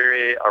communist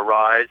theory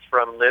arise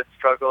from lived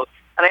struggles.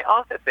 And I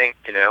also think,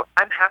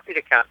 I'm happy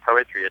to count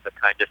poetry as a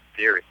kind of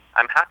theory.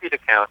 I'm happy to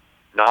count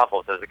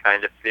novels as a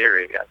kind of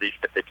theory, at least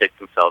if they take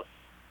themselves,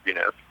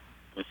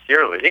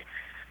 sincerely.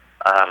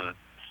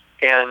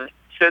 And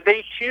so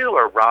they too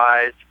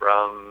arise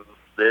from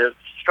lived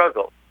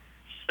struggles.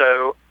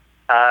 So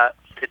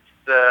it's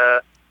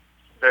the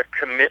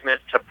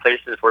commitment to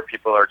places where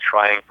people are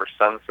trying for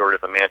some sort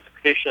of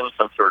emancipation,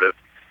 some sort of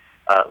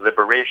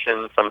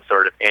liberation, some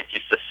sort of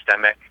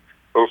anti-systemic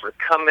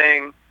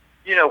overcoming.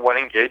 One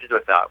engages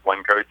with that.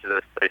 One goes to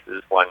those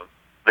places. One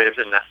lives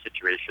in that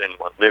situation.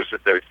 One lives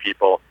with those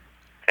people,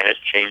 and it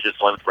changes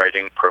one's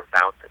writing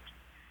profoundly.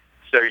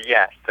 So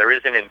yes, there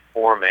is an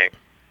informing,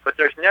 but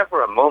there's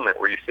never a moment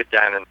where you sit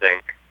down and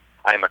think,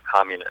 "I'm a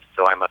communist,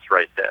 so I must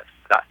write this."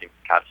 That seems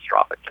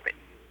catastrophic to me.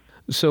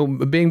 So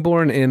being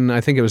born in,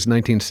 I think it was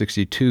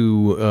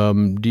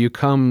 1962, do you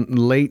come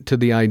late to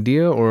the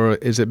idea, or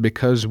is it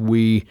because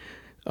we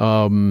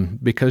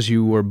because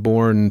you were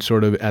born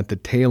sort of at the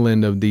tail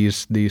end of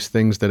these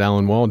things that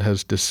Alan Wald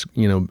has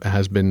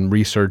has been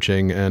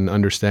researching and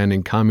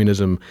understanding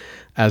communism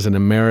as the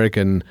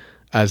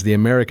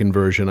American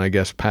version, I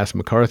guess, past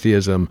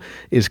McCarthyism,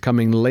 is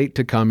coming late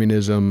to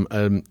communism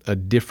a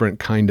different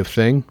kind of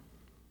thing?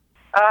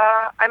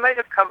 I might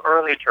have come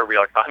early to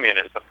real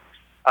communism,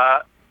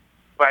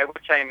 by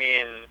which I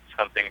mean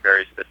something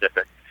very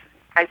specific.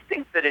 I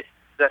think that it's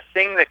the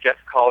thing that gets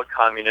called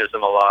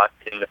communism a lot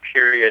in the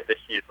period that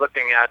he's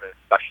looking at,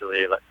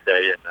 especially, let's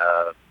say, in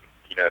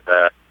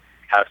the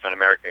House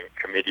Un-American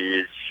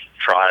Committee's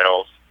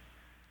trials.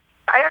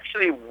 I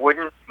actually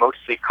wouldn't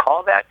mostly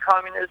call that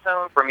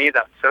communism. For me,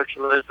 that's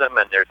socialism,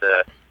 and there's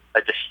a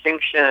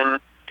distinction.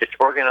 It's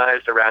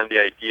organized around the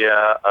idea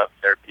of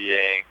there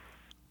being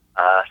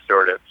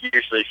sort of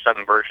usually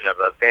some version of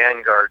a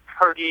vanguard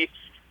party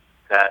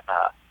that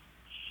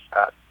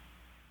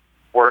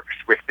works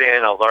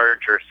within a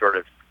larger sort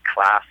of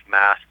class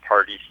mass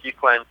party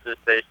sequence, as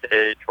they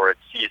say, towards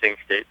seizing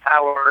state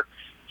power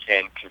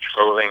and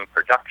controlling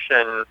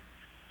production,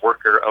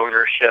 worker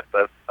ownership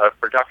of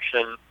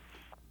production.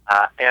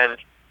 And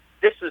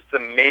this is the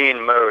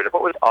main mode of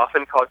what was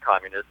often called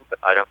communism, but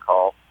I don't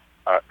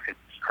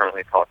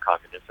currently call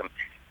communism,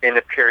 in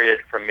the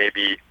period from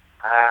maybe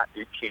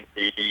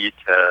 1880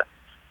 to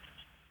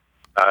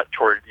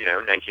toward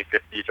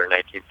 1950s or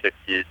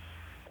 1960s,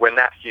 when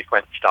that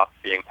sequence stopped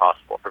being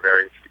possible for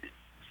various reasons.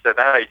 So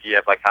that idea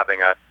of like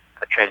having a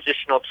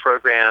transitional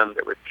program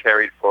that was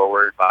carried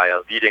forward by a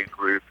leading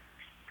group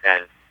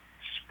and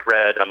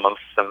spread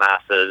amongst the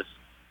masses,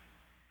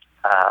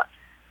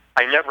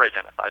 I never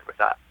identified with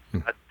that.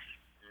 That's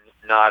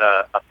not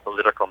a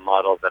political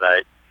model that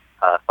I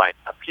find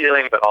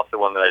appealing, but also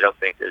one that I don't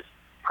think is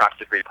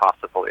practically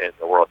possible in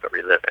the world that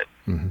we live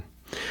in. Mm-hmm.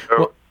 So,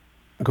 well,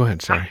 go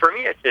ahead, sorry. For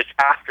me, it's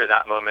after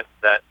that moment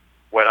that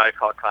what I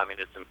call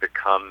communism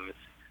becomes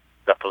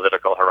the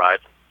political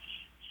horizon.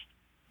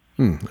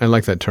 I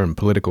like that term,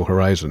 political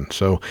horizon.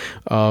 So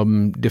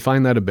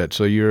define that a bit.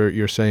 So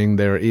you're saying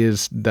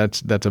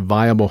that's a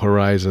viable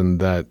horizon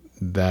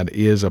that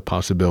is a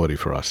possibility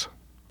for us.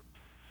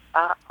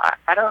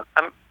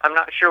 I'm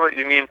not sure what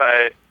you mean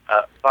by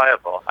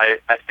viable.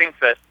 I think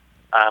that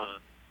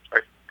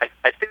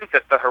I think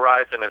that the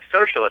horizon of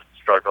socialist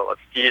struggle of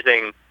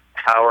seizing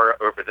power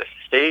over the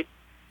state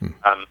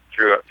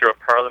through a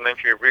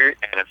parliamentary route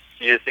and of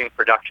seizing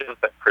production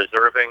but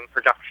preserving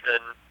production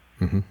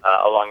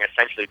along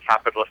essentially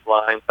capitalist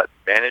lines but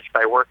managed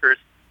by workers,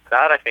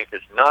 that I think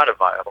is not a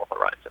viable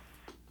horizon.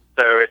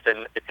 So it's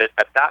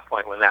at that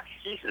point when that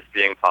ceases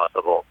being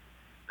possible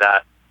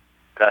that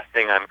the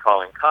thing I'm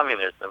calling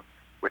communism,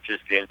 which is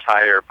the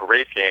entire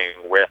breaking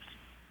with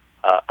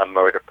a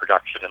mode of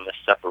production and the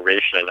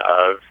separation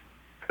of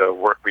the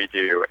work we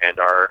do and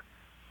our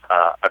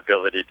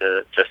ability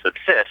to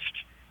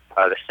subsist,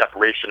 the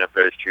separation of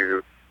those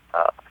two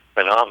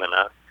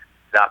phenomena,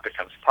 that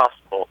becomes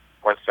possible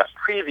once that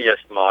previous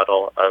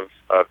model of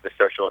the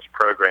socialist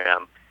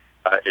program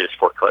is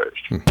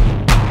foreclosed. We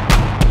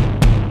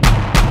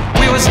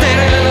were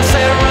standing in the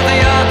center of the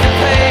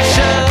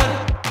occupation.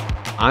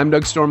 I'm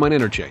Doug Storm on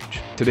Interchange.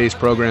 Today's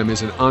program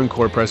is an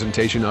encore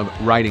presentation of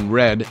Writing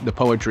Red, the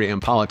poetry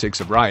and politics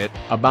of riot,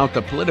 about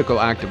the political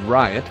act of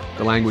riot,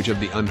 the language of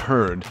the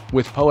unheard,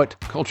 with poet,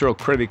 cultural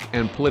critic,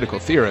 and political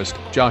theorist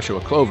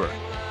Joshua Clover,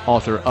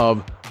 author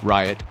of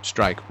Riot,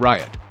 Strike,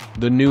 Riot,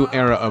 The New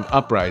Era of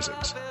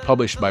Uprisings,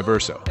 published by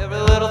Verso. Every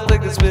little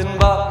thing has been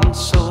bought and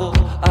sold.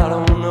 I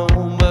don't know,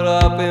 but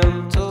I've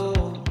been told.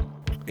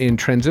 In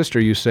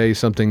Transistor, you say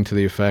something to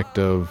the effect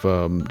of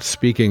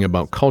speaking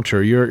about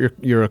culture.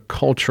 You're a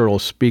cultural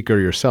speaker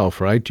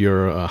yourself, right?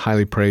 You're a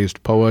highly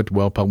praised poet,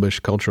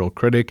 well-published cultural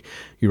critic.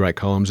 You write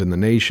columns in The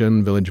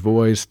Nation, Village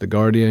Voice, The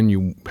Guardian.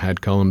 You had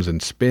columns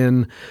in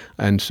Spin,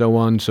 and so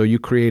on. So you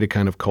create a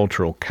kind of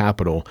cultural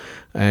capital,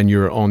 and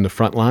you're on the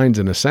front lines,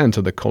 in a sense,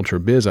 of the culture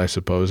biz, I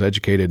suppose,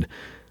 educated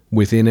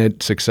within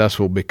it,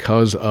 successful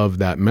because of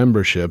that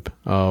membership.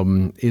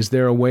 Is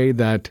there a way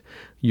that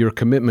your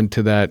commitment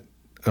to that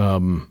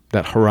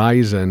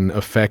horizon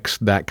affects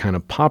that kind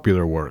of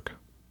popular work?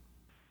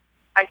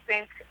 I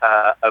think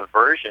a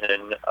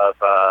version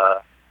of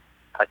a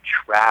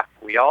trap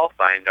we all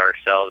find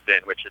ourselves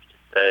in, which is to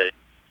say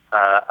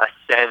a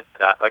sense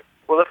that, like,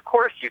 well, of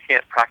course you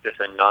can't practice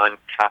a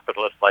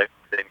non-capitalist life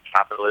within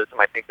capitalism.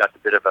 I think that's a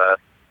bit of a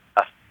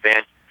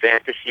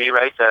fantasy,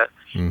 right? So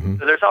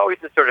there's always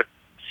this sort of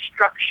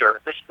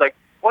structure. This, like,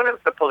 one of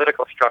the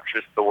political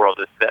structures of the world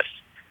is this.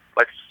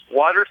 Like,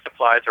 water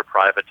supplies are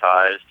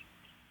privatized.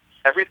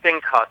 Everything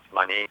costs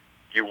money.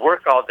 You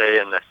work all day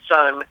in the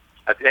sun.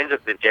 At the end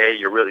of the day,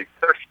 you're really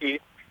thirsty.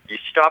 You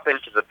stop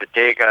into the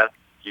bodega.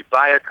 You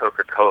buy a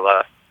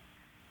Coca-Cola.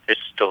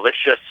 It's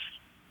delicious.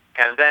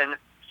 And then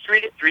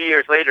three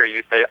years later,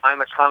 you say,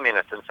 I'm a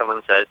communist. And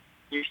someone says,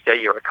 you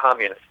say you're a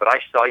communist, but I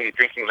saw you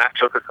drinking that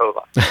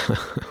Coca-Cola.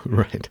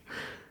 Right.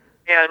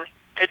 And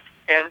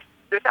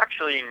there's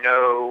actually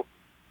no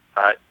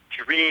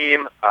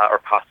dream or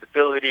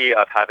possibility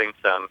of having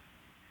some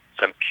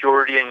some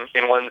purity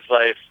in one's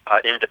life,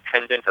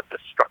 independent of the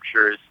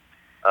structures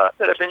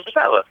that have been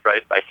developed,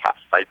 right, by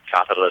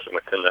capitalism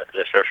within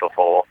the social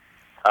whole.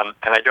 And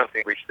I don't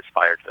think we should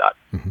aspire to that.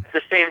 Mm-hmm. At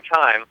the same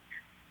time,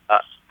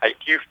 I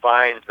do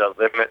find the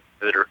limits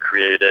that are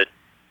created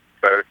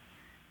both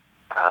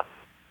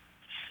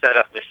set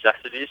up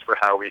necessities for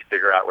how we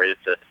figure out ways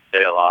to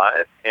stay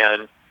alive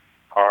and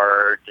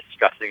are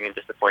disgusting and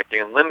disappointing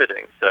and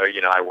limiting. So,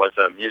 I was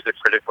a music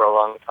critic for a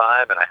long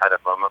time, and I had a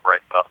moment where I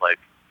felt like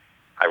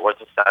I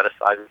wasn't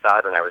satisfied with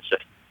that, and I was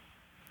just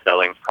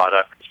selling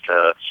products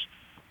to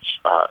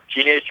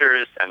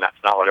teenagers, and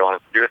that's not what I wanted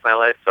to do with my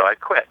life, so I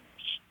quit.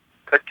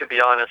 But to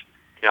be honest,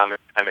 I'm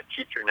a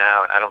teacher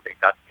now, and I don't think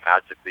that's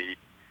magically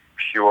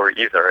pure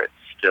either. It's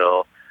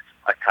still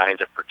a kind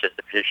of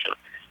participation.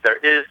 There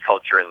is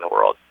culture in the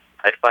world.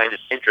 I find it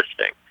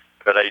interesting,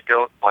 but I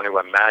don't want to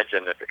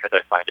imagine that because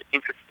I find it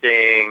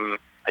interesting,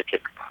 I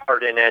take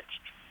part in it,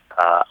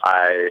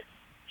 I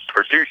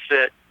produce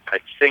it, I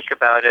think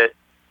about it.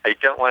 I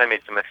don't want to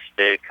make the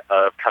mistake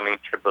of coming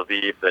to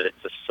believe that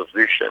it's a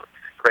solution.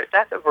 Right?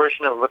 That's a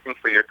version of looking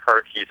for your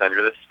car keys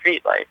under the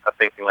streetlight, of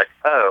thinking like,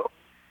 oh,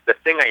 the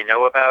thing I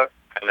know about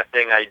and the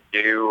thing I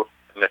do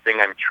and the thing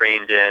I'm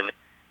trained in,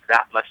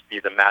 that must be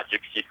the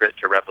magic secret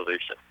to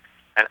revolution.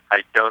 And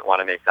I don't want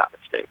to make that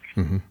mistake.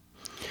 Mm-hmm.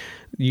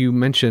 You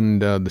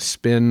mentioned the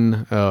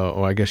Spin,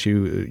 or I guess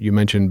you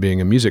mentioned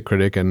being a music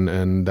critic,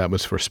 and that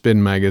was for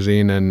Spin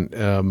magazine. And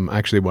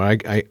actually, where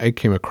I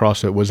came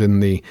across it was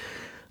in the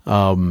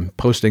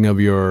posting of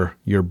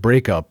your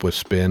breakup with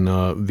Spin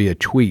via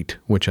tweet,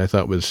 which I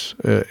thought was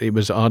it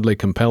was oddly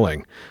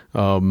compelling.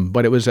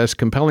 But it was as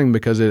compelling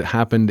because it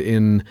happened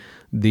in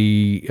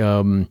the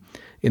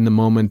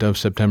moment of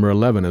September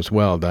 11 as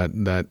well.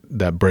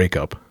 That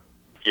breakup.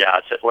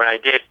 Yeah, so when I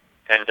did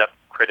end up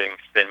quitting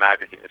Spin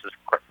magazine, this was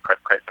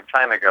quite some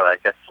time ago, I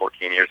guess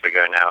 14 years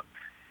ago now.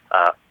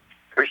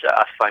 It was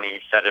a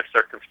funny set of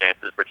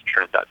circumstances, which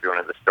turns out to be one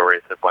of the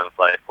stories of one's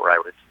life, where I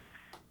was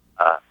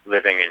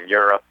living in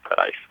Europe, but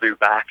I flew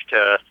back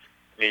to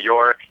New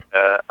York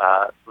to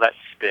let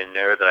Spin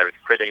know that I was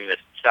quitting this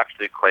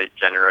actually quite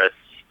generous,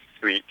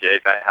 sweet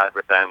gig I had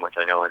with them, which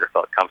I no longer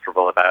felt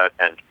comfortable about.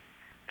 And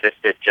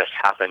it just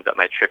happened that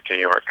my trip to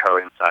New York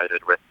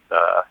coincided with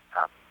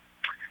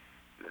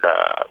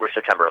with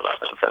September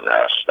 11th and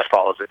the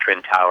fall of the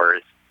Twin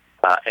Towers,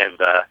 and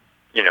the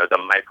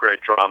micro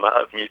drama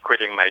of me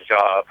quitting my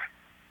job,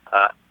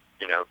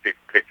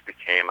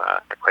 became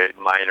a quite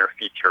minor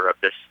feature of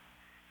this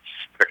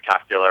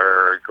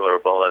spectacular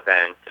global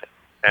event.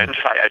 And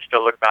I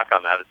still look back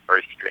on that as a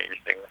very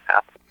strange thing that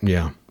happened.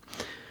 Yeah.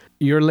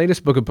 Your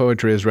latest book of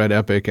poetry is Red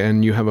Epic,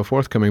 and you have a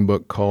forthcoming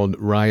book called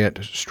Riot,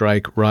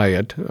 Strike,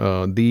 Riot.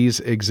 These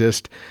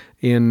exist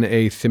in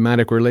a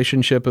thematic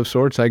relationship of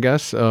sorts, I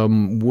guess.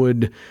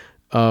 Would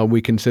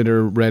we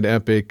consider Red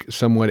Epic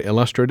somewhat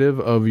illustrative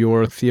of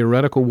your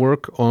theoretical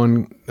work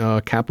on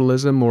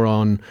capitalism or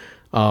on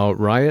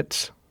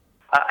riots?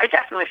 I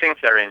definitely think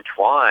they're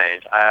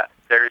entwined. I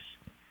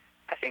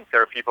think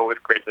there are people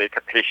with greatly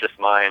capacious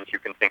minds who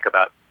can think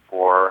about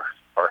 4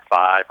 or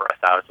 5 or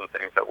 1,000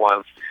 things at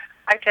once.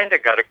 I tend to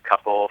gut a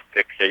couple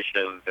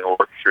fixations and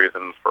work through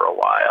them for a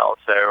while.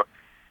 So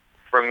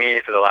for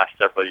me, for the last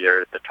several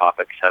years, the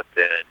topics have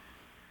been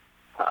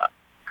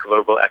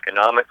global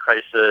economic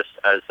crisis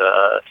as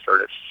a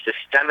sort of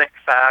systemic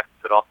fact,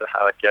 but also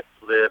how it gets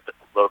lived at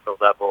the local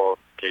level,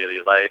 daily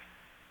life,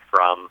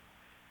 from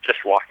just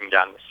walking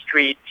down the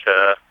street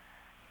to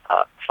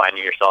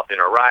finding yourself in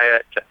a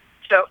riot.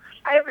 So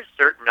I have a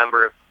certain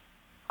number of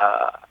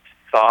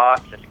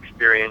thoughts and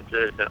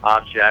experiences and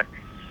objects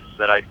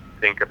that I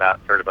think about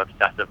sort of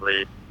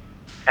obsessively.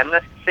 And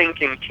the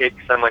thinking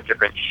takes somewhat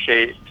different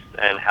shapes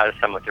and has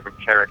somewhat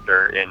different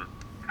character in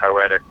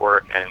poetic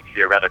work and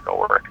theoretical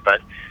work,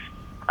 but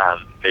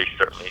they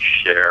certainly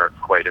share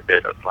quite a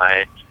bit of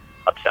my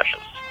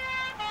obsessions.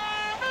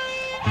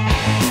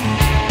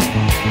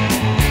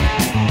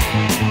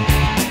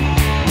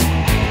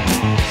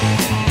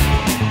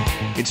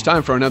 It's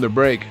time for another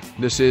break.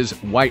 This is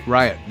White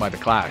Riot by The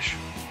Clash.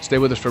 Stay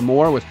with us for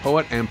more with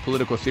poet and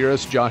political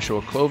theorist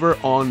Joshua Clover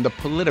on the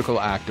political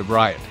act of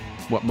riot,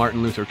 what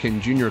Martin Luther King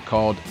Jr.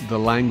 called the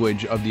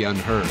language of the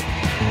unheard.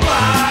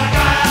 Why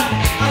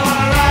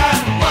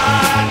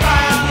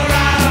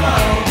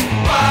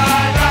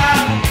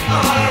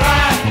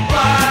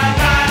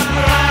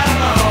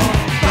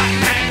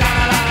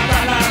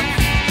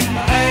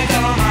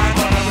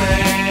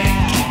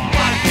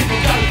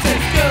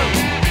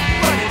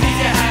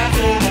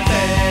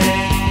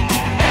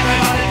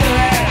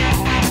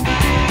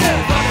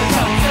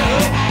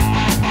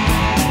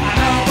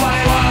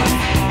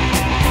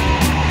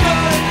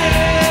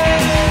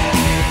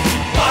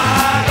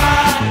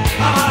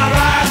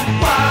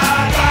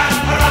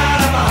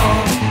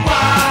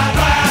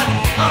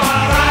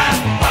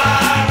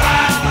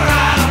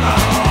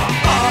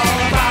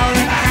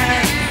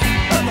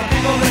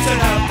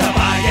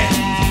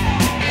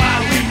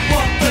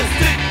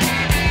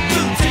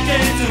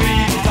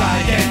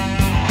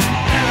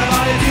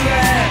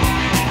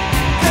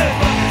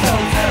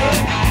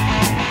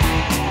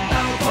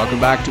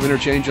back to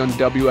Interchange on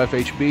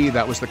WFHB.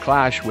 That was The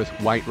Clash with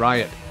White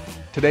Riot.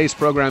 Today's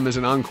program is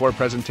an encore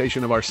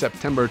presentation of our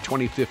September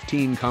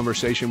 2015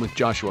 conversation with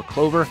Joshua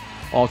Clover,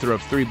 author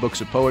of 3 books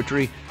of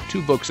poetry,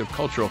 2 books of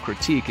cultural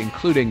critique,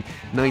 including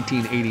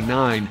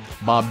 1989,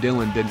 Bob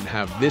Dylan Didn't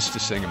Have This to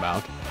Sing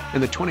About,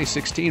 and the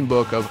 2016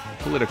 book of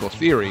political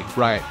theory,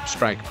 Riot,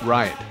 Strike,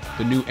 Riot,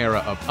 The New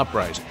Era of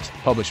Uprisings,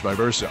 published by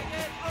Verso.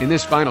 In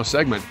this final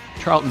segment,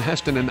 Charlton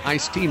Heston and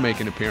Ice-T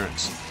make an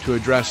appearance to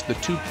address the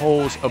 2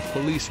 poles of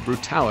police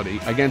brutality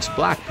against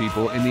black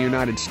people in the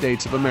United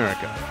States of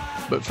America.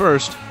 But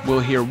first,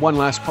 we'll hear one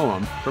last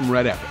poem from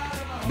Red Epic.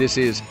 This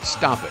is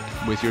Stop It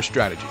With Your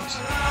Strategies.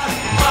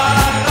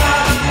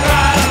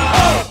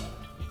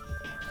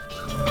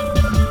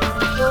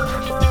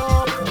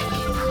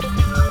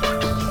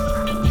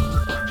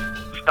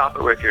 Stop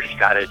it with your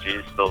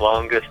strategies. The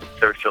longest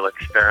social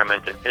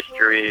experiment in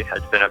history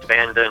has been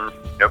abandoned.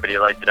 Nobody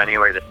liked it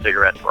anyway. The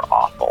cigarettes were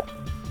awful.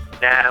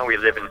 Now we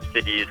live in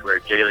cities where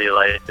daily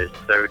life is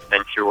so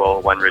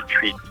sensual, one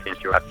retreats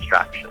into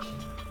abstraction.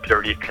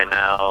 Dirty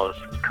canals,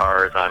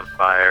 cars on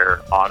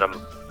fire, autumn.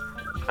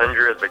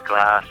 Under the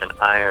glass and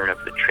iron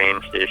of the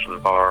train station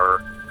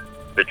bar,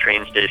 the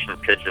train station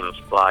pigeons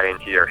fly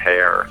into your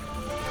hair.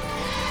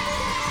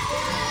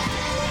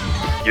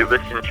 You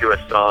listen to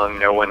a song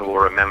no one will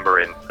remember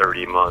in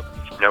 30 months.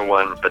 No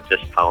one but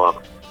this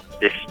poem.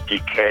 This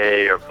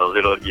decay of the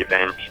little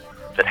event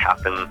that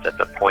happens at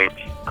the point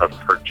of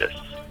purchase.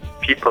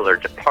 People are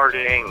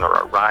departing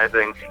or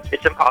arriving.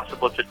 It's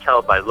impossible to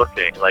tell by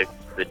looking, like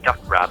the duck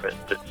rabbit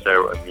that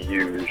so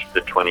amused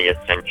the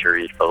 20th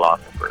century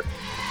philosophers.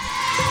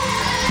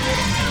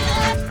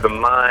 The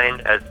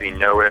mind as we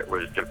know it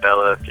was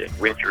developed in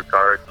winter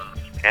gardens,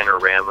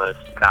 panoramas,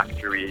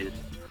 factories,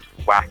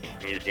 wax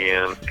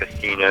museums,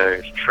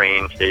 casinos,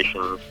 train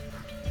stations.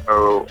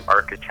 Oh,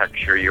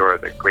 architecture, you are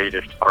the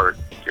greatest art.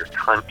 Your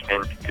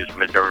content is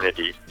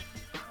modernity.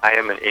 I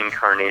am an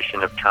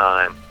incarnation of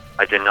time.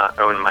 I do not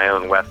own my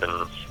own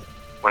weapons.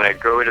 When I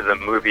go to the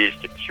movies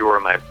to cure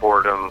my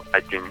boredom, I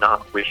do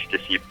not wish to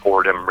see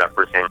boredom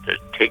represented.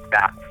 Take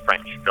that,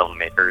 French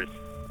filmmakers,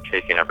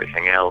 taking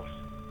everything else.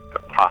 The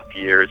pop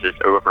years is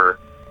over.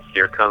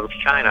 Here comes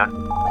China.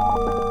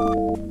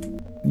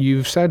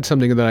 You've said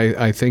something that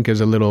I think is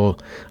a little,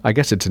 I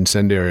guess it's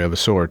incendiary of a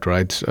sort,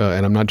 right?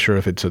 And I'm not sure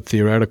if it's a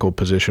theoretical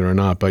position or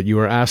not, but you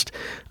were asked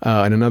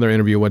in another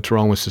interview what's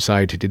wrong with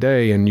society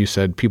today, and you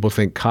said people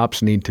think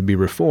cops need to be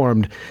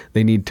reformed,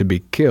 they need to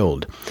be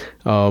killed.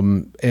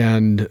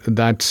 And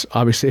that's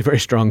obviously a very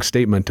strong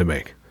statement to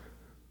make.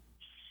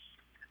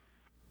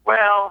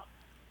 Well,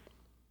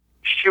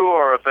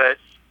 sure, but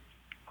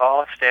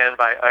I'll stand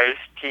by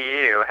Ice-T,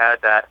 who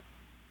had that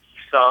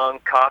song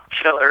Cop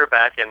Killer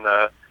back in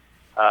the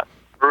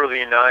early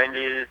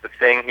 90s. The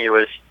thing he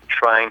was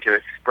trying to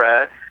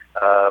express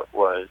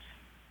was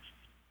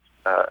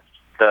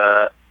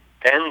the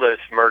endless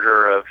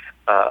murder of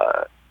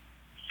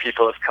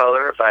people of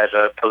color by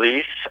the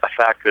police, a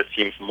fact that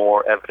seems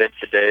more evident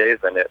today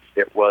than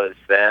it was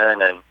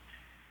then. And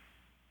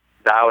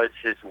that was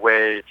his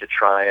way to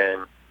try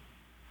and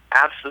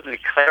absolutely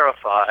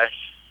clarify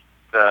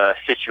the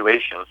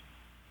situation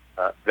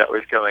that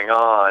was going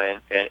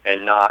on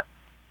and not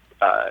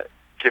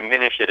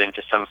diminish it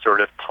into some sort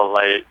of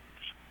polite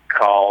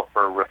call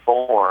for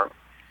reform.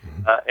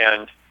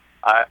 And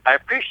I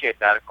appreciate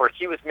that. Of course,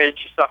 he was made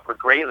to suffer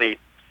greatly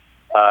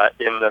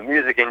in the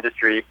music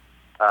industry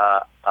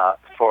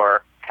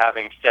for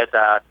having said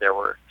that. There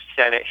were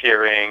Senate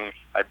hearings.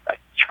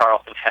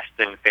 Charlton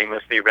Heston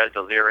famously read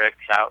the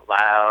lyrics out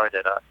loud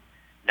at a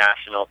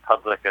national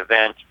public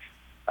event,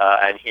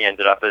 and he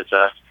ended up as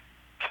a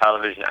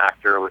television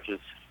actor, which is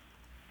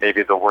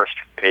maybe the worst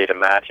fate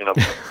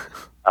imaginable.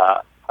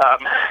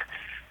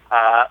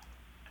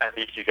 At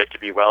least you get to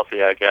be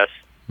wealthy, I guess.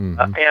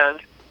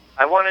 And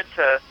I wanted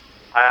to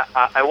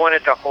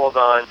hold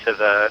on to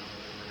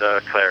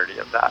the clarity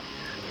of that.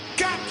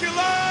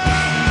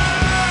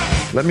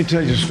 Let me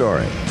tell you a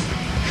story.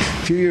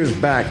 A few years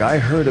back, I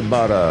heard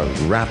about a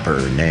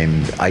rapper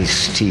named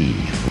Ice-T,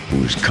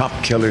 whose Cop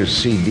Killer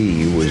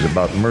CD was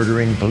about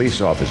murdering police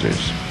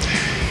officers.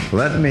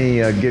 Let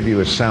me give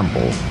you a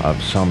sample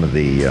of some of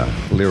the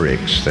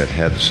lyrics that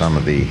had some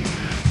of the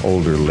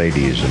older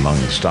ladies among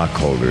the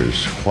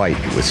stockholders white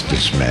with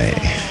dismay,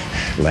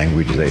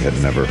 language they had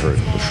never heard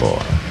before.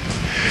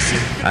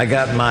 I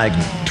got my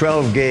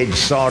 12-gauge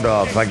sawed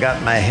off. I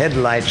got my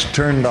headlights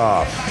turned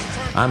off.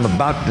 I'm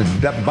about to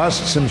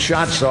bust some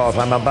shots off.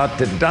 I'm about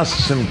to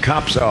dust some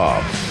cops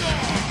off.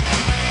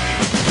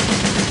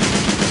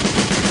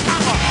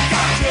 I'm a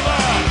cop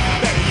killer,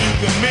 better you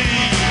than me.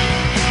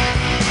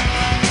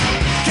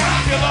 Cop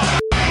killer,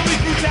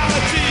 police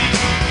brutality.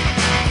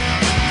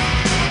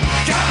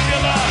 Cop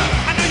killer,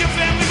 I know your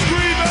family's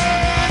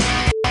grieving.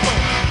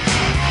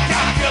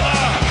 Cop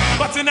killer,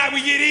 but tonight we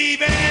get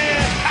even.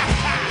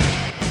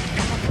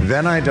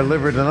 Then I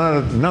delivered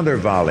another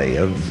volley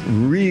of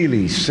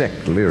really sick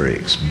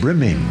lyrics,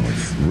 brimming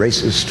with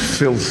racist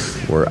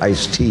filth, where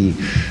Ice-T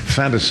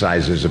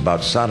fantasizes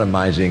about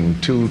sodomizing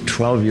two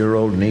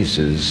 12-year-old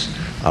nieces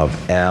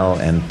of Al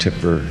and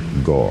Tipper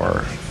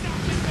Gore.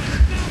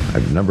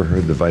 I've never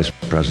heard the vice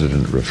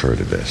president refer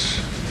to this.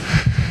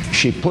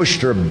 She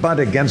pushed her butt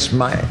against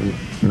my...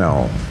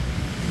 No,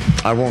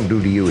 I won't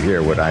do to you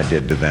here what I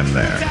did to them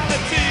there.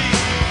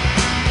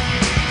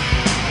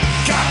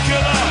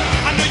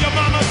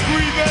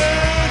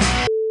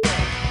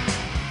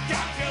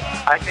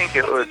 I think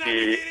it would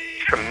be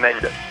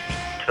tremendous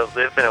to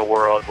live in a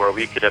world where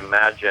we could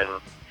imagine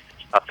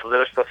a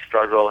political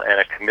struggle and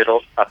a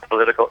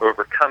political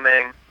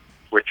overcoming,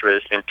 which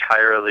was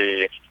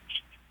entirely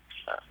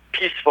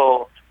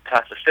peaceful,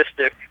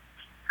 pacifistic,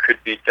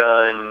 could be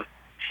done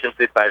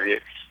simply by the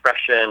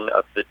expression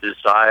of the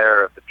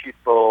desire of the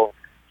people.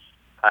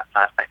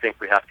 I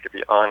think we have to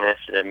be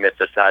honest and admit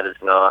that that is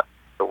not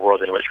the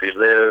world in which we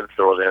live,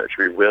 the world in which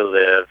we will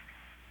live,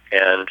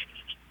 and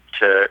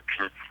to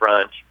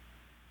confront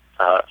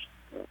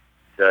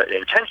the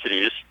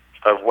intensities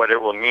of what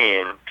it will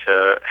mean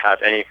to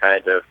have any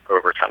kind of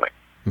overcoming.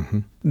 Mm-hmm.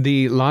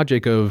 The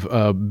logic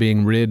of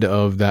being rid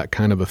of that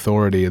kind of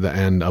authority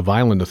and a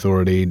violent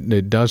authority,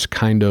 it does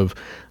kind of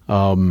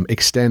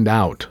extend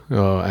out,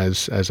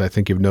 as I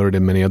think you've noted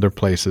in many other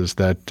places,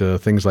 that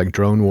things like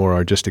drone war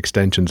are just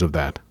extensions of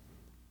that.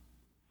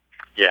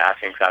 Yeah, I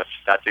think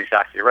that's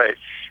exactly right.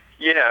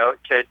 You know,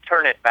 to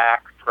turn it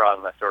back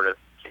from a sort of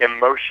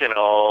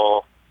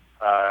emotional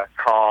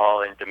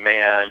call and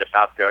demand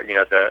about the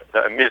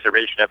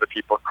immiseration of the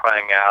people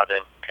crying out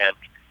and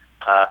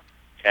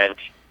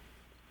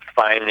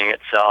finding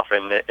itself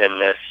in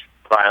this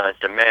violent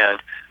demand,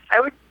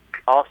 I would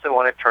also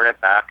want to turn it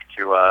back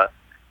to a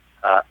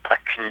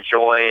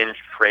conjoined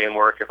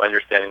framework of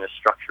understanding the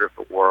structure of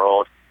the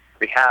world.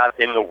 We have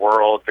in the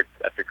world,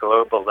 at the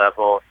global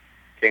level,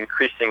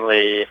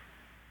 increasingly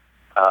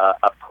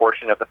a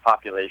portion of the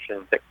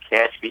population that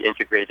can't be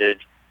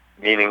integrated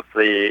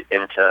meaningfully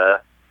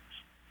into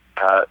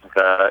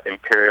the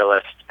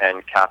imperialist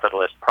and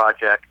capitalist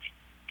project,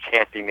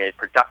 can't be made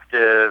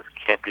productive,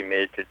 can't be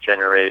made to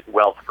generate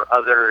wealth for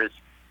others.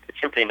 It's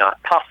simply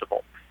not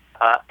possible.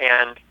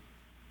 And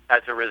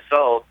as a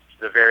result,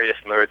 the various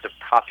modes of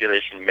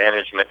population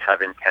management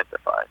have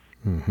intensified.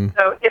 Mm-hmm.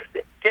 So if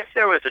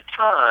there was a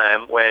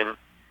time when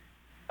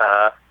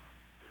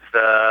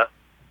the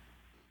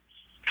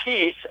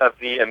peace of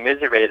the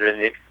immiserated and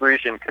the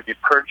exclusion could be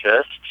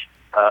purchased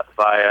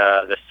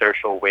via the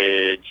social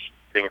wage,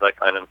 things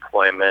like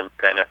unemployment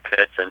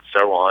benefits and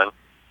so on,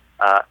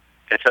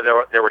 and so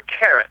there were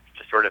carrots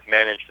to sort of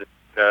manage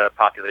the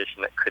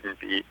population that couldn't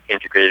be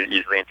integrated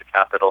easily into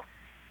capital.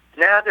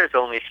 Now there's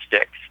only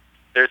sticks.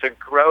 There's a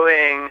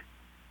growing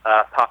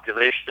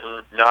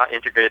population not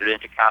integrated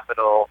into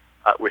capital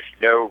with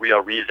no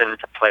real reason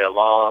to play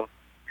along.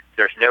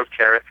 There's no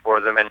carrot for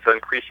them, and so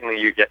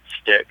increasingly you get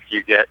sticks.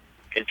 You get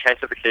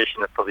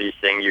intensification of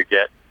policing. You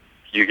get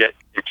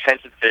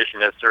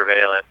intensification of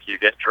surveillance. You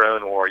get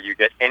drone war. You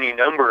get any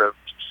number of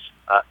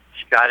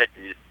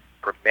strategies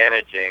for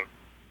managing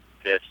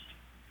this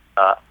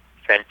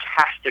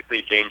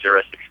fantastically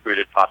dangerous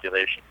excluded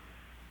population.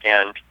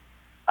 And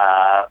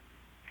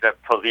the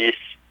police,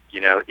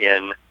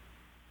 in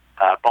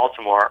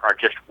Baltimore are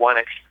just one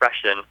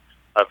expression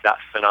of that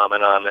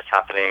phenomenon that's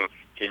happening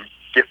in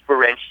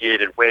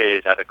differentiated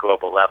ways at a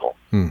global level.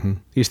 Mm-hmm.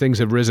 These things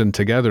have risen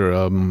together.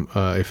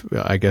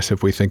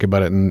 If we think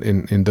about it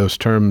in those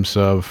terms,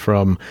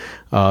 from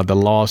the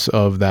loss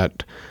of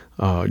that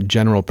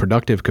general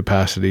productive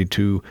capacity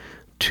to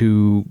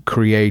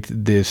create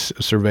this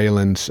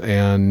surveillance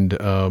and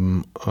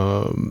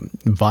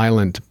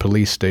violent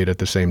police state at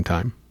the same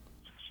time.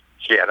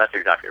 Yeah, that's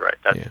exactly right.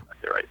 That's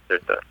exactly right.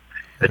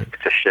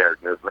 It's a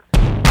shared movement.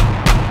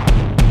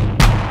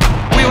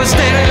 We were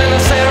standing in the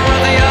center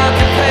of the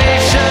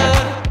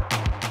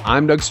occupation.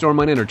 I'm Doug Storm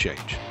on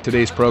Interchange.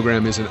 Today's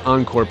program is an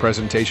encore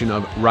presentation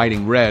of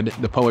Writing Red,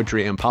 The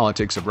Poetry and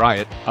Politics of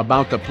Riot,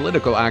 about the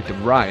political act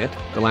of riot,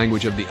 the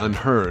language of the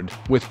unheard,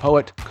 with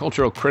poet,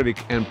 cultural critic,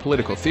 and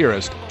political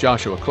theorist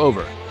Joshua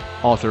Clover,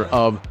 author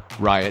of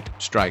Riot,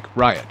 Strike,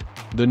 Riot,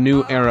 The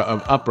New Era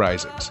of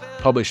Uprisings,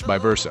 published by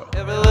Verso.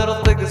 Every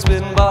little thing has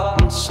been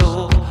bought and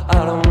sold.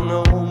 I don't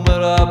know,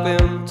 but I've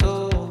been told.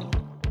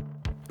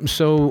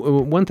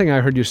 So one thing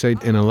I heard you say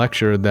in a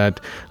lecture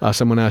that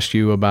someone asked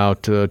you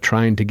about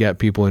trying to get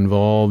people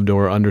involved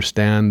or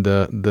understand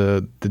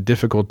the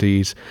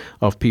difficulties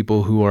of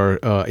people who are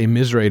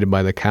immiserated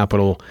by the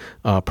capital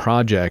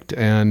project,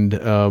 and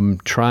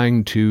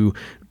trying to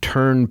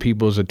turn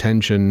people's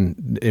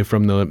attention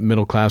from the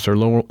middle class or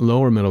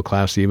lower middle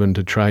class even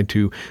to try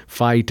to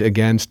fight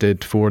against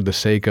it for the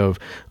sake of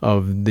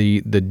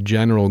the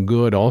general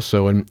good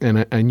also.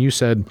 And you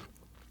said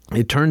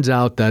it turns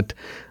out that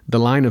the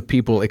line of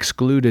people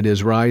excluded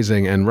is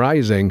rising and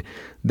rising.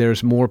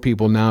 There's more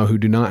people now who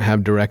do not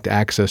have direct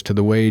access to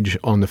the wage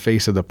on the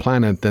face of the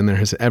planet than there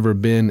has ever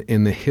been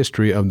in the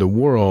history of the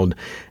world.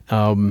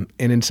 And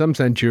in some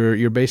sense,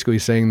 you're basically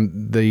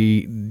saying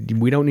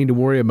we don't need to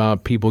worry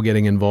about people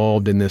getting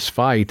involved in this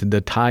fight.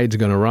 The tide's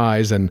going to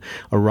rise, and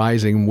a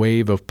rising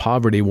wave of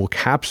poverty will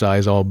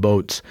capsize all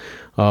boats.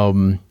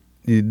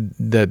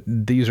 That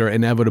these are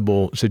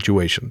inevitable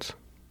situations.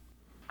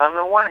 on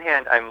the one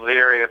hand, I'm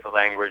leery of the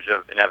language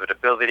of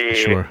inevitability,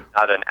 Sure.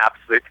 not an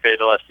absolute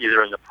fatalist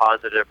either in the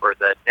positive or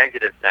the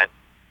negative sense.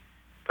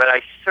 But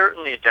I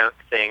certainly don't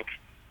think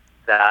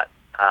that,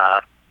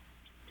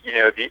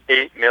 the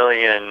 8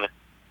 million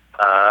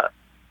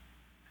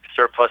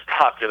surplus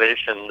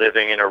population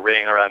living in a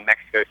ring around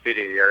Mexico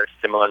City or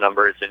similar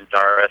numbers in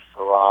Dar es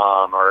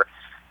Salaam or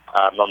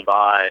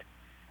Mumbai,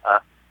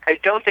 I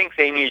don't think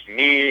they need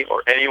me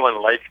or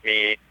anyone like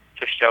me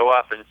to show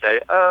up and say,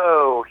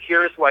 oh,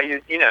 here's why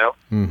here's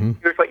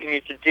what you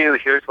need to do,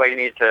 here's why you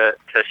need to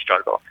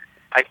struggle.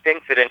 I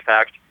think that, in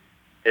fact,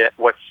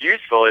 what's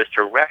useful is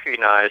to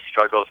recognize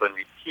struggles when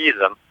we see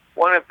them.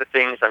 One of the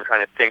things I'm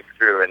trying to think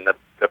through in the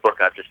book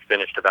I've just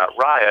finished about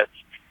riots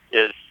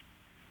is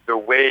the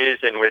ways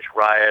in which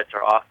riots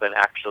are often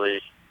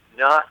actually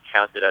not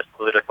counted as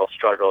political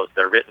struggles.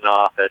 They're written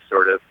off as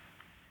sort of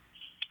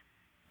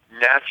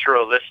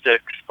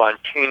naturalistic,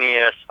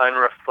 spontaneous,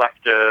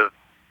 unreflective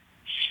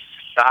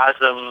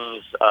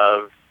spasms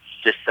of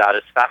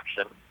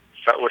dissatisfaction,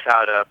 but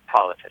without a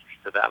politics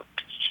to them.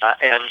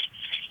 And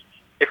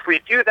if we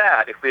do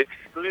that, if we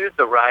exclude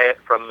the riot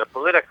from the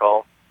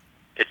political,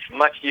 it's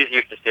much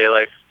easier to say,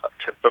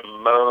 to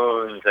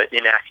bemoan the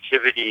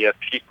inactivity of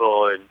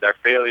people and their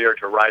failure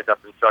to rise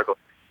up and struggle.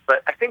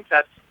 But I think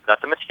that's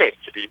a mistake,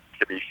 to be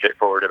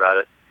straightforward about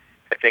it.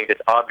 I think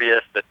it's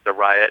obvious that the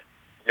riot,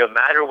 no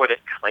matter what it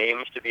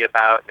claims to be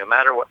about, no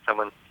matter what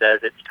someone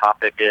says its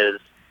topic is,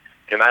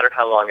 no matter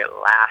how long it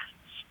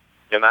lasts,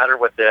 no matter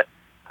what the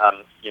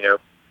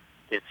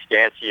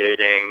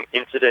instantiating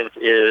incident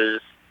is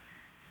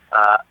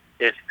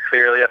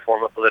clearly a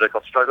form of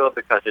political struggle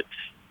because it's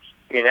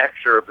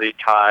inexorably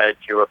tied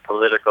to a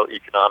political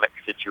economic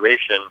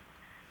situation,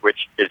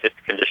 which is its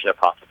condition of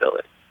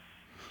possibility.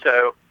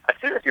 So as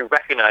soon as you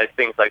recognize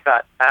things like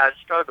that as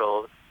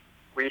struggles,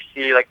 we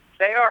see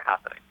they are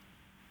happening.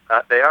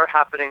 They are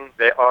happening.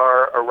 They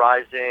are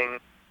arising.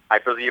 I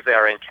believe they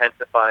are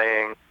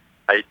intensifying.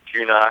 I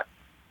do not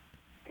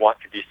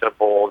want to be so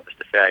bold as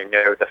to say I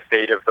know the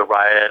fate of the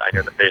riot, I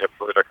know the fate of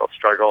political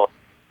struggle,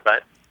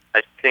 but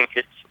I think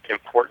it's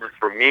important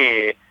for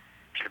me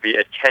to be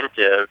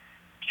attentive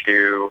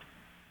to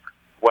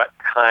what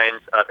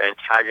kinds of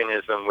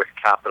antagonism with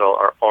capital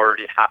are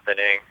already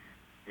happening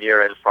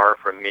near and far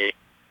from me,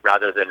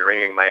 rather than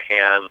wringing my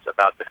hands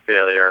about the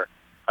failure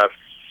of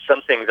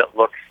something that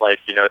looks like,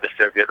 the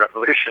Soviet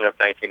Revolution of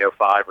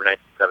 1905 or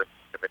 1917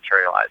 to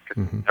materialize,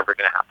 because it's never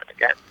going to happen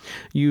again.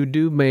 You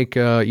do make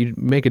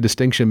a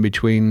distinction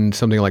between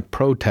something like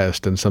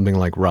protest and something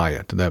like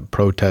riot. That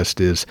protest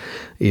is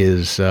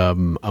a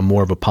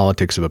more of a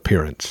politics of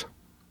appearance.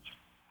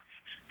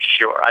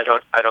 Sure, I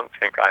don't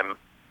think I'm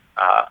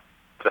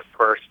the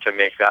first to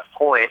make that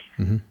point.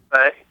 Mm-hmm.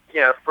 But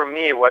for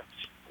me, what's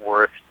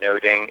worth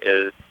noting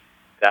is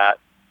that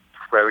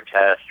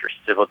protest or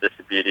civil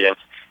disobedience,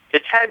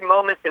 it's had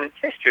moments in its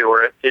history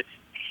where it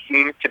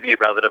seems to be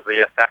relatively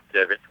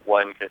effective. It's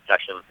won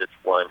concessions, it's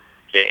won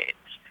gains.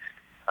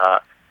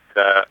 A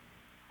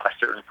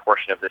certain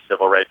portion of the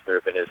civil rights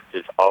movement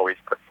is always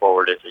put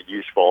forward as a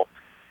useful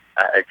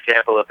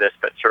example of this,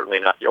 but certainly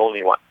not the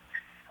only one.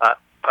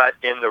 But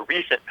in the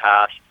recent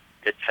past,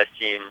 it has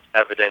seemed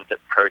evident that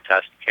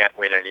protest can't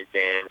win any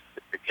gains.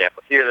 The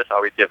example here that's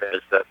always given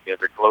is the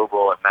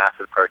global and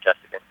massive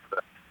protests against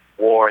the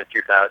war in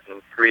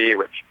 2003,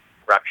 which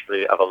were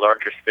actually of a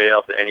larger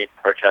scale than any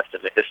protest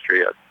in the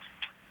history of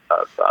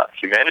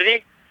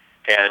humanity,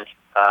 and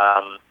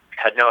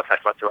had no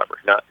effect whatsoever.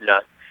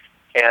 None.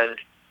 And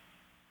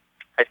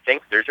I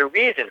think there's a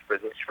reason for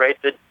this, right?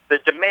 The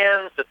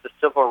demands that the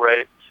civil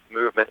rights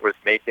movement was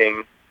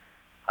making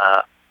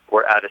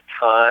were at a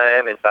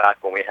time, in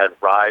fact, when we had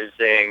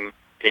rising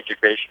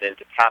integration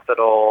into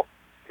capital,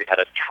 we had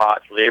a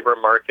taut labor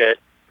market,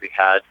 we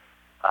had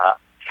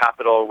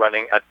capital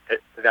running at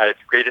its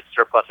greatest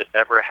surplus it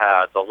ever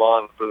had. The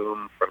long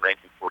boom from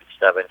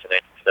 1947 to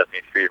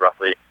 1973,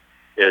 roughly,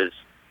 is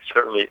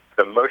certainly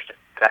the most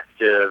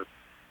effective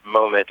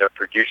moment of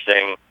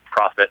producing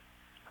profit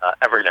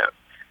ever known.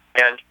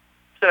 And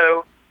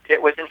so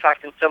it was, in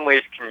fact, in some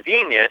ways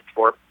convenient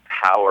for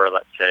power,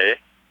 let's say,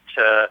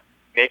 to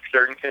make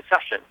certain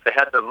concessions. They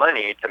had the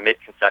money to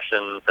make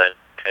concessions and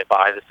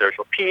buy the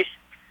social peace.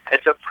 And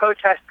so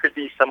protest could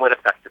be somewhat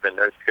effective in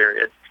those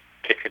periods.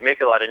 It could make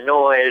a lot of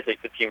noise.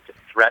 It could seem to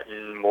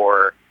threaten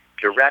more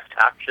direct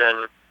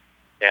action.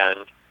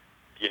 And,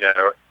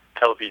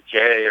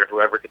 LBJ or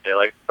whoever could say,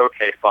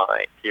 okay,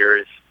 fine,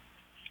 here's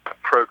a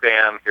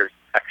program, here's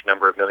X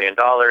number of $1 million.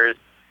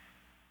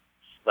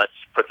 Let's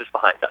put this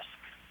behind us.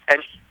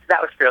 And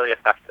that was fairly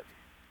effective.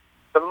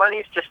 The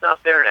money's just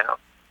not there now.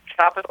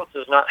 Capital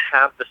does not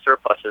have the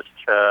surpluses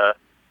to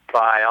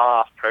buy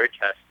off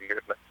protest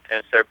movements.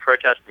 And so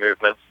protest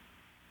movements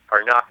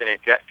are not going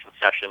to get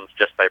concessions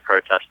just by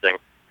protesting.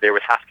 They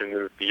would have to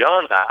move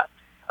beyond that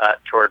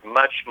toward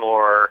much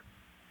more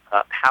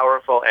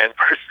powerful and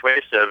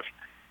persuasive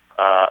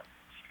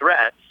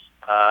threats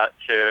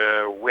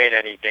to win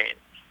any gains.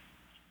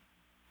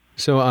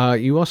 So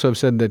you also have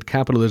said that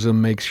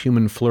capitalism makes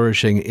human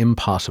flourishing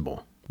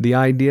impossible. the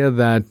idea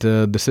that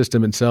the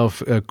system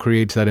itself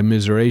creates that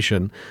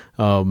immiseration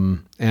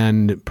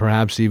and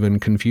perhaps even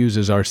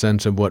confuses our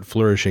sense of what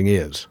flourishing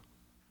is.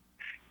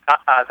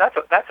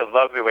 That's a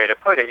lovely way to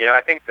put it.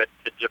 I think that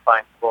to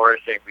define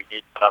flourishing, we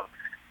need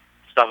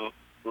some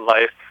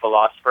life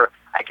philosopher.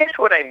 I guess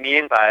what I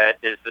mean by it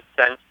is the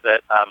sense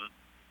that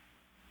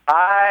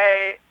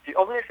the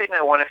only thing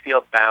I want to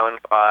feel bound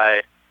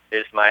by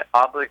is my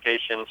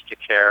obligations to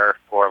care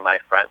for my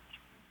friends.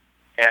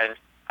 And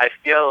I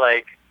feel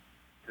like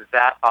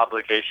that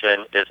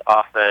obligation is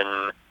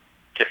often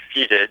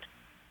defeated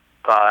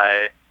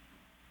by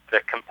the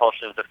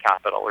compulsions of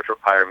capital, which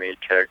require me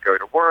to go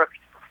to work,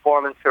 to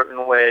perform in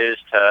certain ways,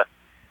 to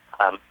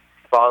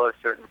follow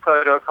certain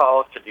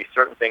protocols, to do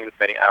certain things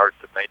many hours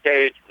of my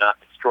day, to not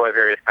destroy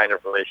various kind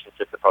of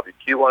relationships that probably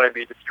do want to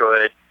be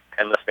destroyed,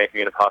 and thus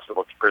making it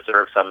impossible to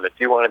preserve some that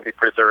do want to be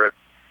preserved.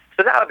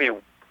 So that would be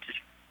just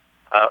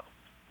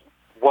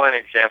one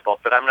example,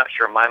 but I'm not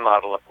sure my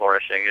model of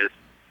flourishing is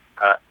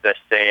the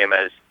same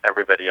as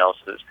everybody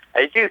else's.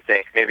 I do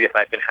think, maybe if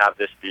I can have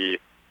this be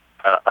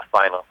a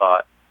final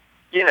thought,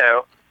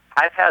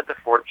 I've had the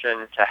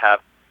fortune to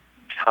have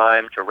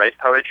time to write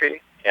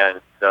poetry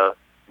and the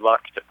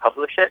luck to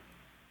publish it,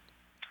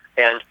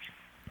 and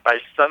by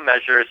some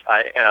measures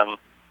I am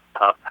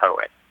a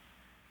poet.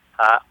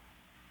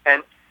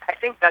 And I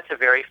think that's a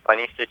very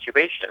funny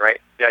situation, right?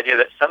 The idea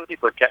that some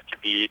people get to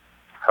be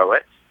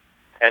poets,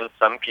 and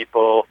some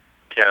people,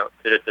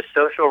 it's a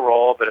social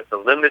role, but it's a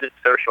limited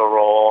social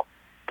role,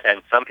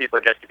 and some people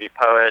get to be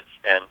poets,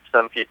 and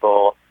some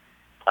people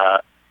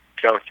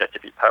don't get to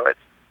be poets.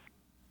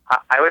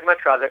 I would much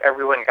rather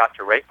everyone got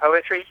to write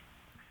poetry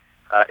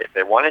if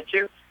they wanted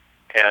to,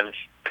 and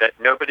that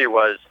nobody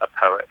was a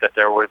poet, that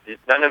there were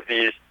none of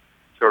these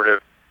sort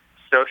of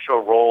social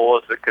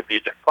roles that could be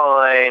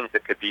defined,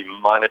 that could be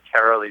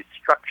monetarily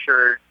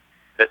structured,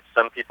 that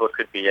some people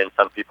could be and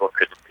some people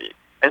couldn't be.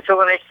 And so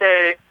when I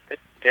say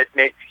it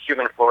makes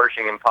human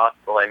flourishing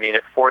impossible, I mean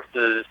it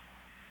forces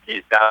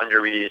these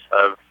boundaries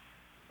of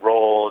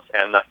roles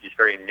and thus these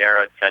very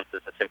narrowed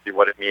senses of simply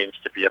what it means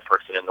to be a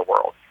person in the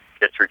world.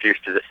 It's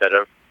reduced to the set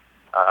of,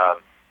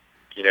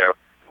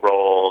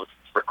 roles,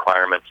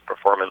 requirements,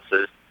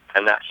 performances,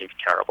 and that seems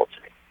terrible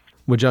to me.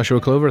 Well,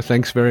 Joshua Clover,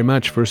 thanks very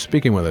much for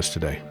speaking with us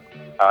today.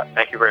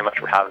 Thank you very much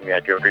for having me. I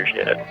do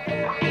appreciate it.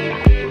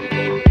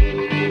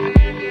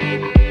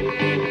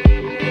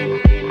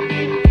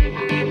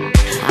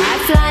 I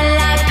fly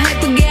like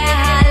paper, get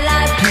high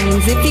like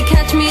planes. If you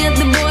catch me at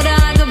the border,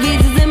 I got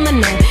visas in my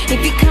name.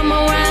 If you come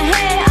around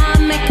here,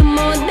 I'll make them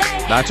all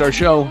day. That's our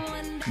show.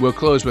 We'll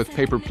close with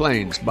Paper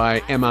Planes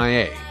by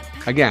MIA.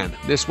 Again,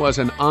 this was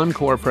an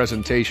encore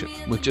presentation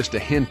with just a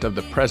hint of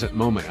the present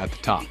moment at the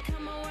top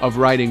of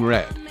Writing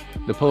Red,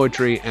 the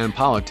poetry and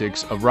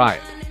politics of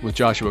riot with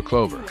Joshua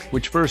Clover,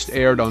 which first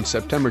aired on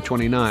September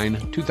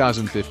 29,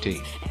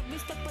 2015.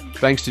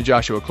 Thanks to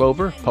Joshua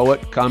Clover,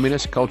 poet,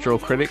 communist, cultural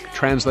critic,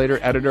 translator,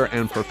 editor,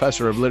 and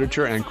professor of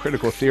literature and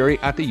critical theory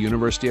at the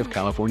University of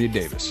California,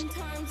 Davis.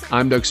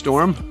 I'm Doug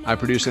Storm. I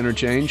produce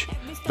Interchange.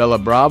 Bella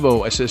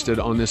Bravo assisted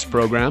on this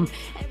program.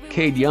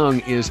 Cade Young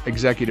is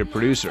executive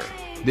producer.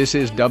 This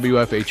is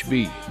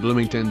WFHB,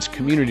 Bloomington's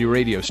community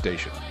radio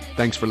station.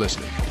 Thanks for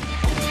listening.